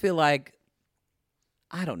kind of feel like,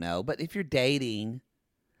 I don't know, but if you're dating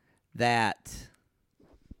that,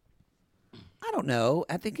 I don't know.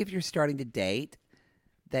 I think if you're starting to date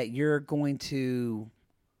that you're going to,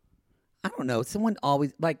 I don't know, someone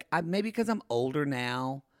always, like, maybe because I'm older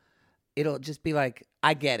now, it'll just be like,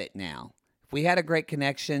 I get it now. If we had a great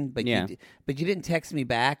connection, but you didn't text me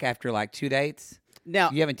back after like 2 dates.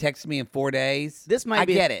 Now, You haven't texted me in 4 days. I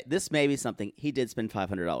get it. This may be something. He did spend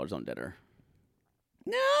 $500 on dinner.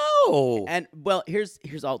 No. And well, here's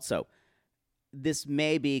also. This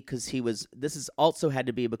may be because this is also had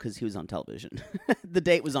to be because he was on television. The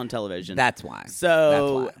date was on television. That's why.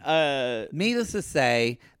 So, That's why. Needless to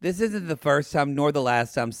say, this isn't the first time nor the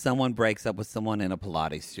last time someone breaks up with someone in a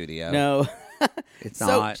Pilates studio. No. It's so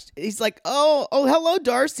not. He's like, oh, hello,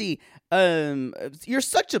 Darcy. You're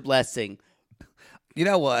such a blessing. You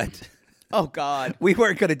know what? Oh, God. We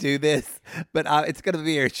weren't going to do this, but it's going to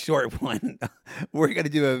be a short one. We're going to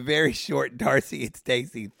do a very short Darcy and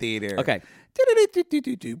Stacey theater. Okay.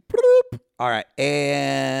 All right.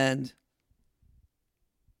 And.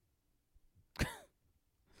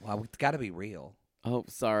 Wow, it's got to be real. Oh,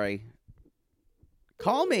 sorry.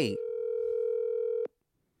 Call me.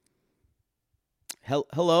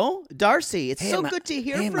 Hello, Darcy. It's Hey, so good to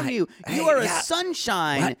hear from Mike. you. Hey, You are a yeah.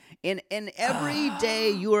 sunshine, What? and every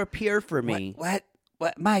day you appear for me.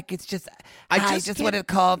 What, Mike? It's just I I just just can't- wanted to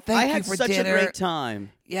call. Thank I you had for such dinner. a great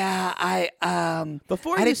time. Yeah,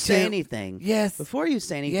 Before I you did say too. anything, Yes. Before you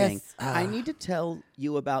say anything, Yes, I need to tell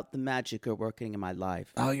you about the magic you're working in my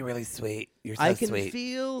life. Oh, you're really sweet. You're so I can sweet.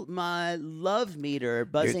 feel my love meter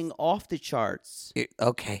buzzing off the charts.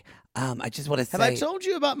 Okay. I just want to say. Have I told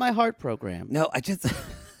you about my heart program? No, I just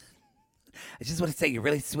want to say you're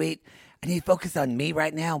really sweet. I need to focus on me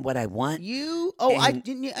right now and what I want. You And-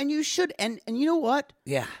 you should and you know what?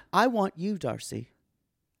 Yeah. I want you, Darcy.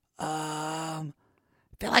 I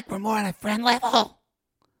feel like we're more on a friend level.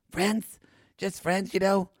 Friends, just friends.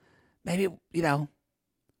 Maybe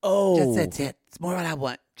Oh, just that's it. It's more what I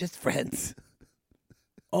want. Just friends.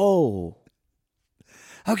 oh,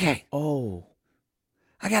 Okay, oh,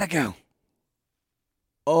 I gotta go.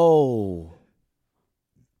 oh.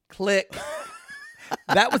 Click.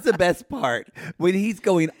 That was the best part when he's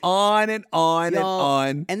going on and on and Y'all,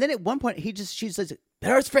 on. And then at one point, she says,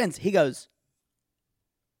 "They're his friends." He goes,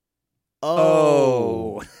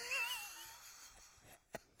 Oh.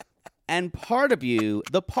 And part of you,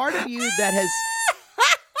 the part of you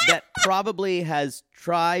that probably has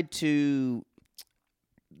tried to,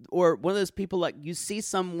 or one of those people, like you see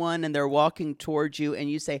someone and they're walking towards you and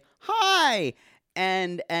you say, "Hi,"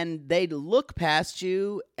 and they look past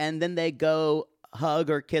you and then they go hug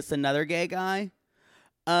or kiss another gay guy.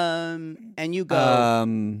 And you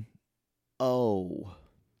go, "Oh."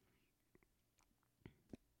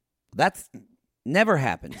 That's Never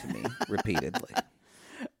happened to me repeatedly.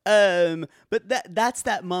 But that's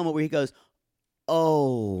that moment where he goes,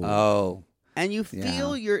 Oh. and you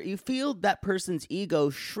feel you feel that person's ego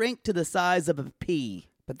shrink to the size of a pea.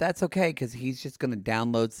 But that's okay because he's just going to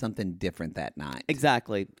download something different that night.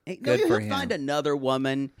 Exactly. Good for him. Find another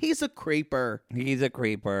woman. He's a creeper. He's a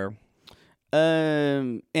creeper.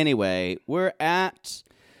 Anyway, we're at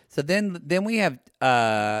So then we have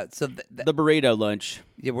the burrito lunch.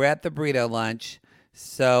 yeah, we're at the burrito lunch.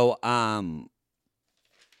 So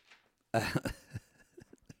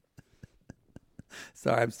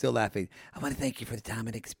sorry, I'm still laughing. I want to thank you for the time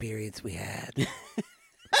and experience we had.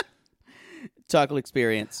 Chocolate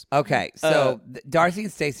experience. Okay, so Darcy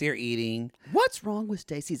and Stacey are eating. What's wrong with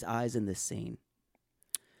Stacey's eyes in this scene?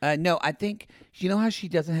 No, I think you know how she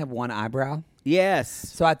doesn't have one eyebrow. Yes.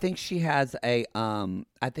 So I think she has a.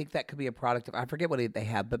 I think that could be a product of. I forget what they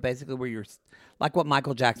have, but basically where you're like what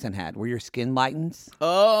Michael Jackson had, where your skin lightens.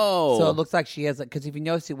 Oh. So it looks like she has because if you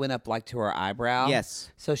notice, it went up like to her eyebrow. Yes.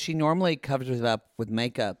 So she normally covers it up with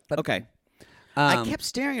makeup. But Okay. I kept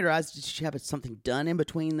staring at her eyes. Did she have something done in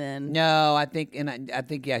between then? no, I think I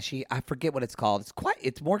think yeah. I forget what it's called.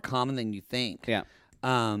 It's more common than you think. Yeah.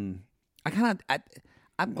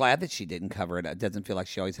 I'm glad that she didn't cover it. It doesn't feel like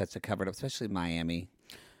she always has to cover it up, especially in Miami.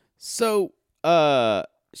 So,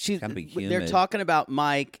 she's Gotta be they're humid. talking about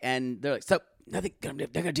Mike, and they're like, "So, nothing. They're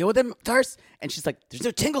gonna deal with him, Darce?" And she's like, "There's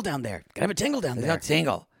no tingle down there. Gotta have a tingle down There's there." no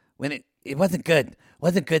tingle. When it wasn't good.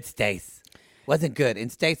 Wasn't good, Stace. Wasn't good.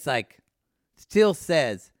 And Stace still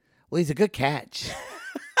says, well, he's a good catch.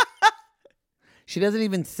 She doesn't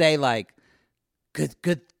even say like,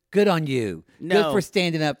 good on you. No. Good for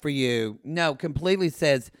standing up for you. No, completely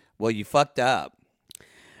says, well, you fucked up.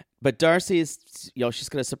 But Darcy is, she's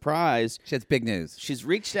gonna surprise. She has big news. She's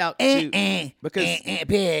reached out to because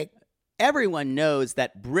big. everyone knows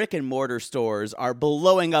that brick and mortar stores are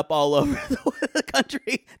blowing up all over the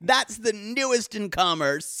country. That's the newest in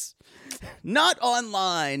commerce. Not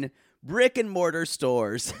online, brick and mortar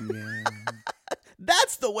stores. Yeah.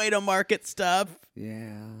 That's the way to market stuff.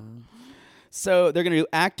 Yeah. So they're going to do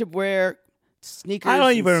activewear, sneakers, I don't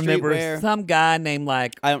and even remember streetwear. some guy named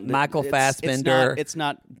Michael Fassbender, It's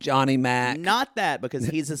not Johnny Mac, not that because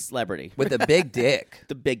he's a celebrity. with a big dick.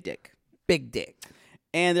 The big dick. Big dick.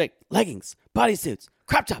 And they're like, leggings, bodysuits,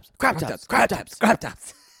 crop tops. Crop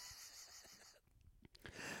tops.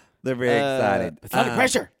 They're very excited. It's a lot of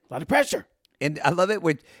pressure. A lot of pressure. And I love it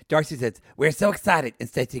when Darcy says, we're so excited. And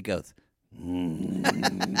Stacey goes,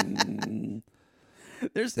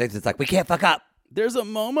 Stacey's like, we can't fuck up. There's a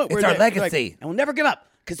moment It's where our they're like, legacy. and we'll never give up.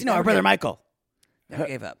 Because, our Never brother give- Michael, Never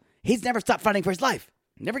gave up. he's never stopped fighting for his life.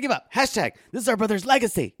 Never give up. Hashtag, this is our brother's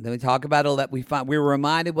legacy. Then we talk about we were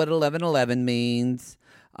reminded what 11/11 means.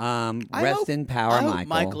 I Rest hope- in power, I hope Michael.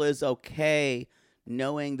 Michael is okay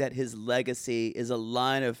knowing that his legacy is a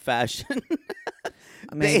line of fashion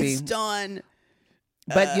Maybe. based on,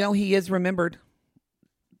 But, he is remembered.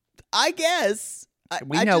 I guess.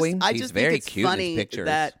 We I know just, him. I He's just very think it's cute in his funny pictures.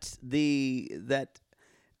 that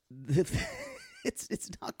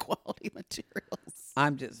it's not quality materials.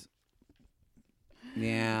 I'm just,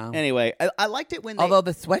 yeah. Anyway, I liked it when they, Although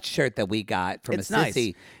the sweatshirt that we got from It's a nice.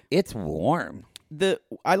 sissy, it's warm.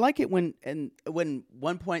 I like it when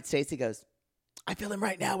one point Stacey goes, I feel him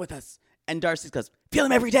right now with us. And Darcy goes, feel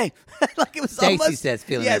him every day. Like it was Stacey almost, says,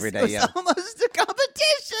 feel him yes, every day, It was yeah. almost a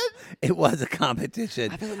competition. It was a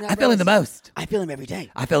competition. I feel him now, I feel him the brothers. most. I feel him every day.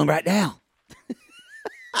 I feel him right now.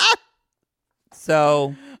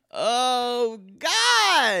 So, Oh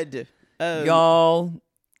God. y'all,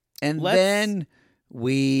 and let's- then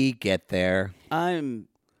we get there. I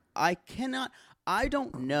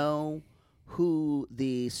don't know who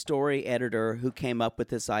the story editor who came up with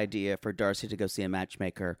this idea for Darcy to go see a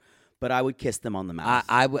matchmaker, but I would kiss them on the mouth.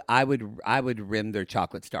 I would rim their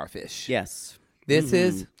chocolate starfish. Yes. This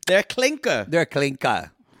is They're clinker. their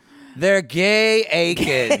clinker. They're gay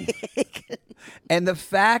Aiken. And the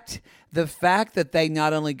fact that they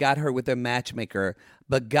not only got her with their matchmaker,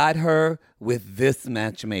 but got her with this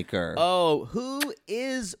matchmaker. Oh, who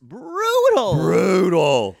is brutal.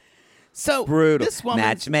 Brutal. So Brutal. This woman,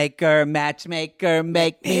 Matchmaker,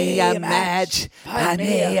 make me a match. Find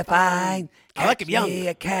me a find. I like him young. Me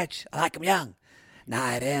a catch. I like him young.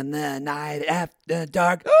 Night and the night after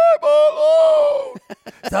dark.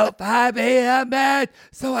 So find me a match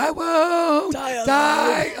so I won't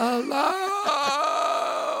die alone.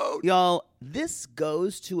 y'all, this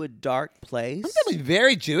goes to a dark place. I'm feeling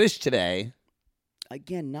very Jewish today.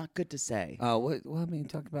 Again, not good to say. Oh, well, I mean,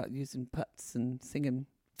 talk about using putts and singing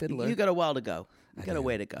fiddler. You got a while to go. You I got a do.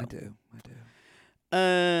 way to go. I do.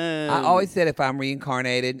 I always said if I'm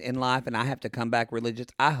reincarnated in life and I have to come back religious,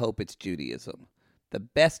 I hope it's Judaism. The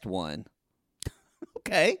best one.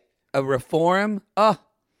 Okay. A reform. Oh,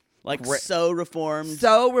 Like so reformed.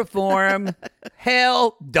 so reform.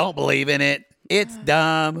 Hell, don't believe in it. It's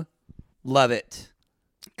dumb. Love it.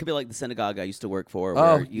 Could be like the synagogue I used to work for.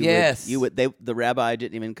 Oh, Where yes. the rabbi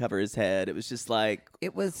didn't even cover his head. It was just like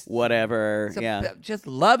It was whatever. so- Yeah. just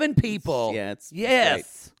loving people. Yeah, it's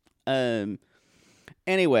yes.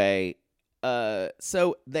 Anyway,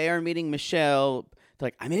 so they are meeting Michelle. They're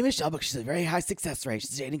like, I meeting Michelle because she's a very high success rate.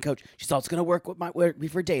 She's a dating coach. She's also going to work with me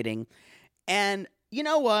for dating. And you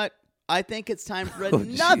know what? I think it's time for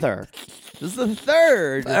another. This is the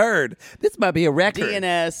third This might be a record.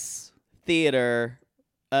 DNS theater.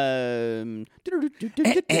 That's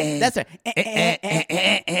right.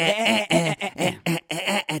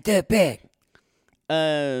 Too big.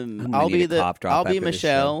 I'll need a cough drop I'll be after this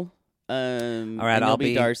Michelle. All right, and I'll you'll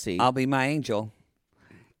be Darcy. I'll be my angel.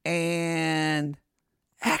 And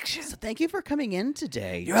action. So thank you for coming in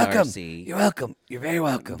today, You're welcome. Darcy. You're welcome. You're very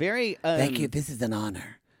welcome. Very. Thank you. This is an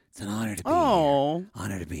honor. It's an honor to be Oh. here.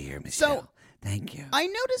 Honor to be here, Michelle. So, thank you. I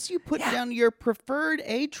noticed you put down your preferred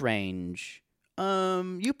age range.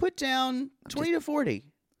 You put down 20 to 40.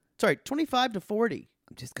 Sorry, 25 to 40.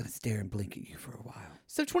 I'm just gonna stare and blink at you for a while.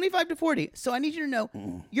 So 25 to 40. So I need you to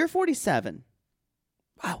know you're 47.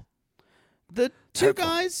 Wow. The two Hurtful.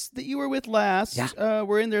 guys that you were with last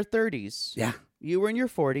were in their 30s. Yeah. You were in your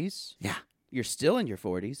 40s. Yeah. You're still in your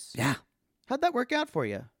 40s. Yeah. How'd that work out for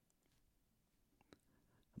you?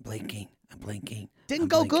 I'm blinking. Didn't I'm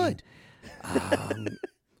go blinking. good.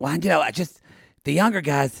 Well, the younger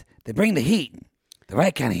guys, they bring the heat, the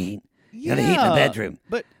right kind of heat. You know, the heat in the bedroom.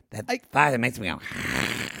 But That I- fire that makes me go.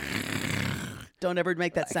 don't ever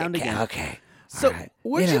make that sound again. Okay. So All right.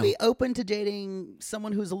 would you know, be open to dating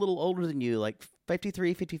someone who's a little older than you, like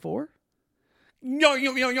 53, 54? Yo,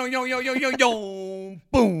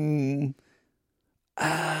 boom.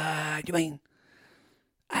 You mean,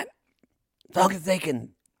 as long as they can,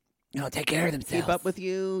 take care of themselves. Keep up with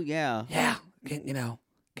you? Yeah. Yeah. Can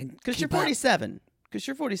Because you're keep up. 47. Because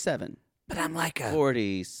you're 47. But I'm like a.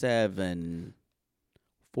 47.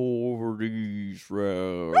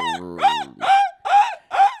 47.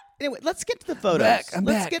 Anyway, let's get to the photos. I'm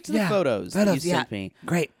Let's back. get to the Yeah. photos that you Photos, yeah. sent me.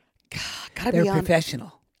 Great. Gotta They're be honest.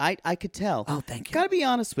 professional. I could tell. Oh, thank you. Gotta be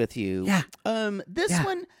honest with you. Yeah. This Yeah.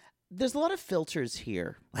 one, there's a lot of filters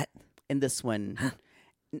here. What? In this one. Huh?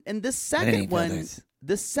 And this What do you second mean one, filters?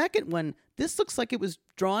 this looks like it was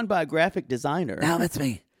drawn by a graphic designer. No, that's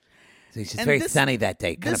me. See, she's And very this- sunny that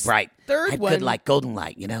day, kind of this bright. third Had one- good, like golden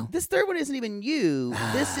light, This third one isn't even you.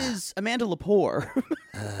 This is Amanda Lepore.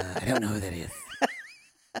 I don't know who that is.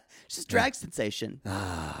 She's a drag sensation.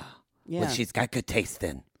 Yeah. Well, she's got good taste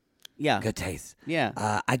then. yeah. Good taste. Yeah.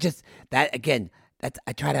 I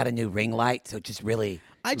tried out a new ring light, so it just really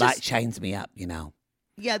light shines me up,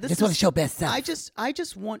 Yeah, this Just want to show best self. I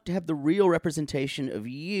just want to have the real representation of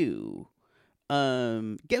you.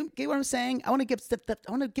 Get what I'm saying? I want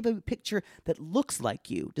to give a picture that looks like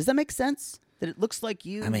you. Does that make sense? That it looks like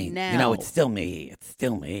you. I mean, now. it's still me. It's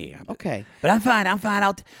still me. Okay. But I'm fine.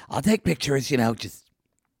 I'll take pictures, just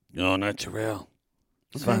natural.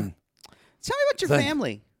 It's fun. Tell me about your Fun.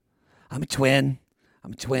 family. I'm a twin.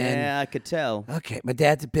 Yeah, I could tell. Okay, my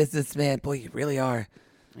dad's a businessman. Boy, you really are.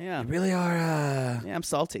 Yeah. You really are. Yeah, I'm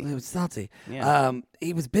salty. It was salty. Yeah.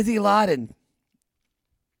 He was busy a lot and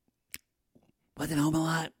wasn't home a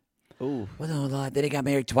lot. Ooh. Wasn't home a lot. Then he got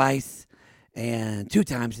married twice and 2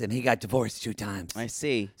 times. Then he got divorced 2 times. I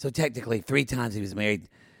see. So technically 3 times he was married.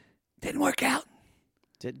 Didn't work out.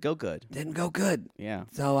 Did go good. Didn't go good. Yeah.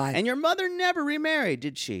 So And your mother never remarried,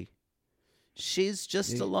 did she? She's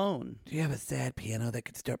just alone. do you have a sad piano that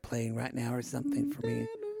could start playing right now or something for me?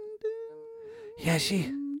 Yeah,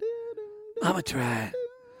 Mama tried.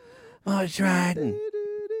 And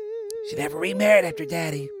she never remarried after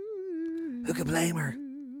Daddy. Who could blame her?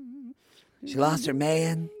 She lost her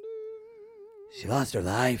man. She lost her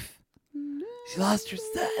life. She lost her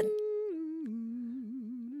son.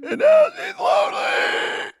 And now she's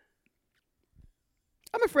lonely.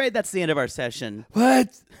 I'm afraid that's the end of our session. What?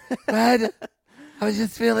 I was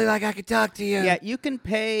just feeling like I could talk to you. Yeah, you can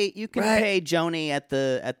pay Right. pay Joni at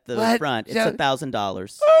the What? front. It's Jo-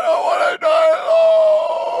 $1,000. I don't want to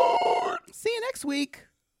die alone. See you next week.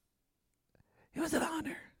 It was an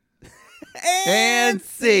honor. And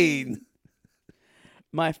scene.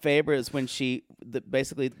 my favorite is when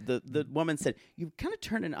basically the woman said, "You kind of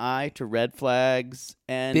turn an eye to red flags."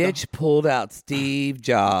 And Bitch pulled out Steve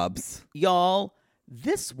Jobs. y'all,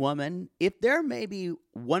 this woman, if there may be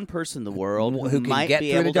one person in the world Who who can might get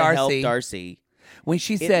be through to able to help Darcy. Darcy, When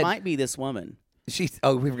she It said, might be this woman. we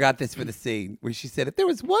forgot this for the scene, where she said, if there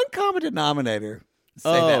was one common denominator,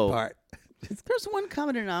 say that part. If there's one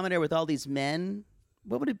common denominator with all these men,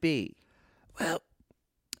 what would it be? Well,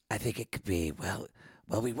 I think it could be,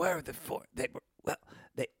 we were the four. They were,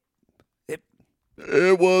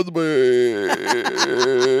 it was me.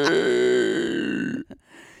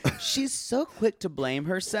 She's so quick to blame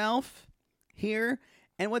herself here.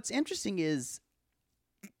 And what's interesting is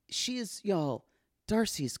she is, y'all,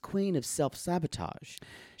 Darcy's queen of self-sabotage.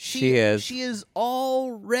 She is. She is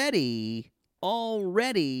already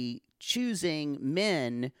choosing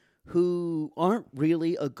men who aren't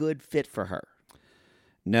really a good fit for her.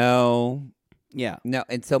 No. Yeah. No,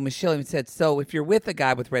 and so Michelle even said, so if you're with a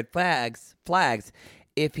guy with red flags,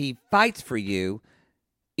 if he fights for you,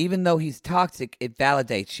 even though he's toxic, it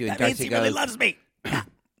validates you. And That means Darcy he goes, really loves me.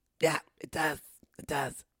 yeah, it does. It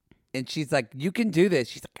does. And she's like, you can do this.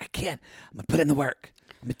 She's like, I can. I'm going to put in the work.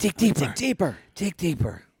 I'm going to dig deeper. Dig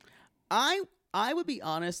deeper. I would be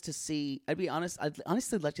honest to see, I'd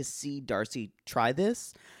honestly like to see Darcy try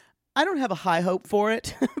this. I don't have a high hope for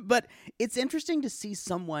it, but it's interesting to see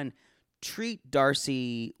someone treat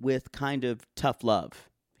Darcy with kind of tough love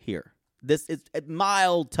here. This is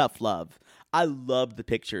mild tough love. I love the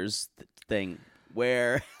pictures thing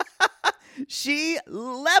where she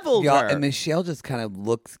leveled Y'all, her. and Michelle just kind of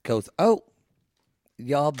goes, oh,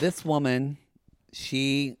 y'all, this woman,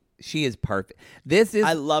 she is perfect.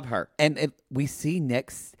 I love her. And we see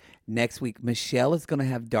next week, Michelle is going to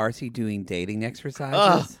have Darcy doing dating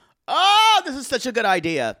exercises. Oh, this is such a good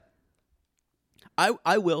idea.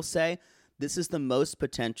 I will say this is the most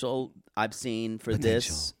potential I've seen for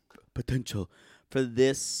this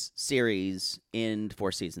series in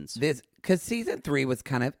 4 seasons. Because season 3 was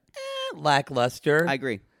kind of lackluster. I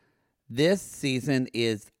agree. This season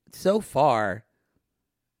is so far,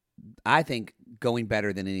 I think, going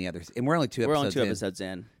better than any others. And we're only two episodes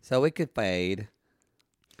in. So it could fade.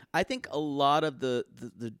 I think a lot of the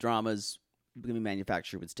dramas going to be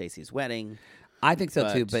manufactured with Stacey's wedding. I think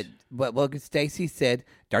so too. But Stacey said,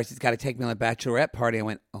 Darcy's got to take me on a bachelorette party. I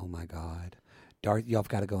went, oh my God. Y'all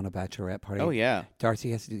got to go on a bachelorette party. Oh, yeah.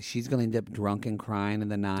 Darcy has to do, she's going to end up drunk and crying in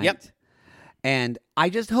the night. Yep. And I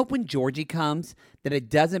just hope when Georgie comes that it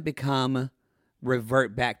doesn't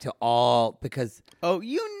revert back to all, because... Oh,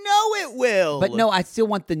 you know it will. But no, I still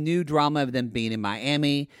want the new drama of them being in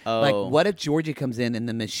Miami. Oh. Like, what if Georgie comes in and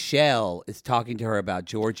then Michelle is talking to her about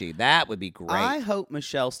Georgie? That would be great. I hope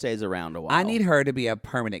Michelle stays around a while. I need her to be a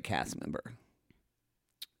permanent cast member.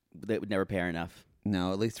 They would never pay her enough.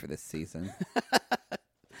 No, at least for this season.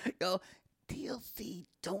 Go. TLC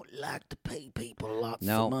don't like to pay people lots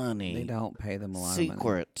No, of money. they don't pay them a lot of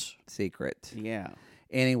money. Secret. Yeah.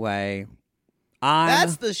 Anyway,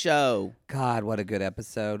 that's the show. God, what a good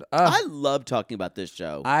episode. I love talking about this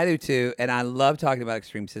show. I do too, and I love talking about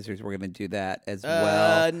Extreme Sisters. We're going to do that as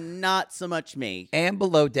well. Not so much me. And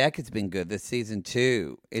Below Deck has been good this season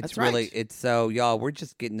too. It's That's really, right. it's so, y'all, we're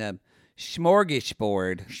just getting a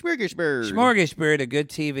smorgasbord of good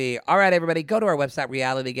TV. All right, everybody, go to our website,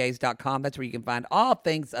 realitygaze.com. That's where you can find all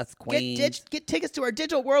things us queens. Get tickets to our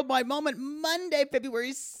digital worldwide moment Monday,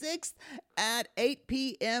 February 6th at 8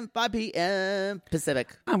 p.m., 5 p.m.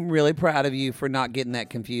 Pacific. I'm really proud of you for not getting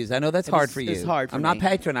that confused. I know that's hard for you. It's hard for I'm me. not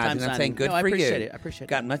patronizing. Time I'm saying good signing. No, for you. I appreciate it. I appreciate it.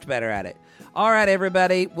 Gotten much better at it. All right,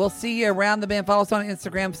 everybody. We'll see you around the bend. Follow us on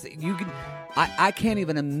Instagram. You can. I can't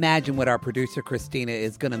even imagine what our producer Christina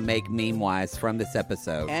is going to make meme-wise from this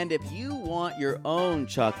episode. And if you want your own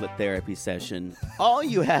chocolate therapy session, all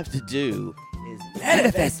you have to do is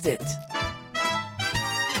manifest it.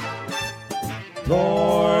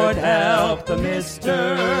 Lord help the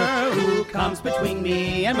mister who comes between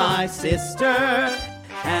me and my sister.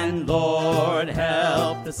 And Lord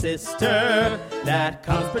help the sister that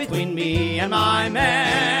comes between me and my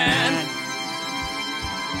man.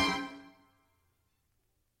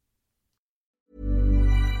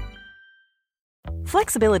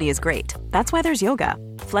 Flexibility is great. That's why there's yoga.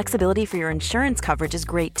 Flexibility for your insurance coverage is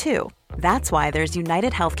great too. That's why there's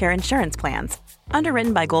United Healthcare Insurance Plans.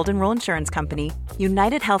 Underwritten by Golden Rule Insurance Company,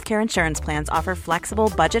 United Healthcare Insurance Plans offer flexible,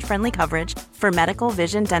 budget-friendly coverage for medical,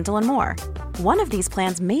 vision, dental, and more. One of these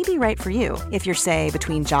plans may be right for you if you're, say,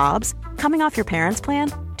 between jobs, coming off your parents' plan,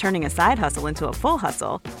 turning a side hustle into a full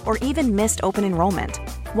hustle, or even missed open enrollment.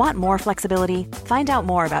 Want more flexibility? Find out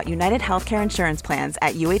more about United Healthcare Insurance Plans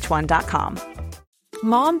at uh1.com.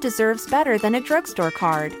 Mom deserves better than a drugstore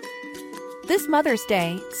card. This Mother's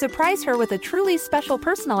Day, surprise her with a truly special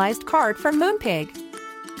personalized card from Moonpig.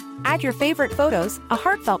 Add your favorite photos, a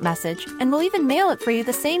heartfelt message, and we'll even mail it for you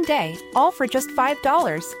the same day, all for just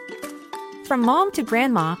 $5. From mom to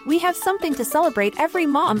grandma, we have something to celebrate every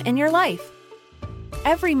mom in your life.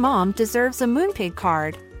 Every mom deserves a Moonpig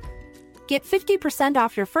card. Get 50%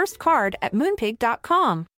 off your first card at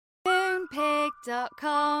moonpig.com.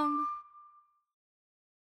 Moonpig.com.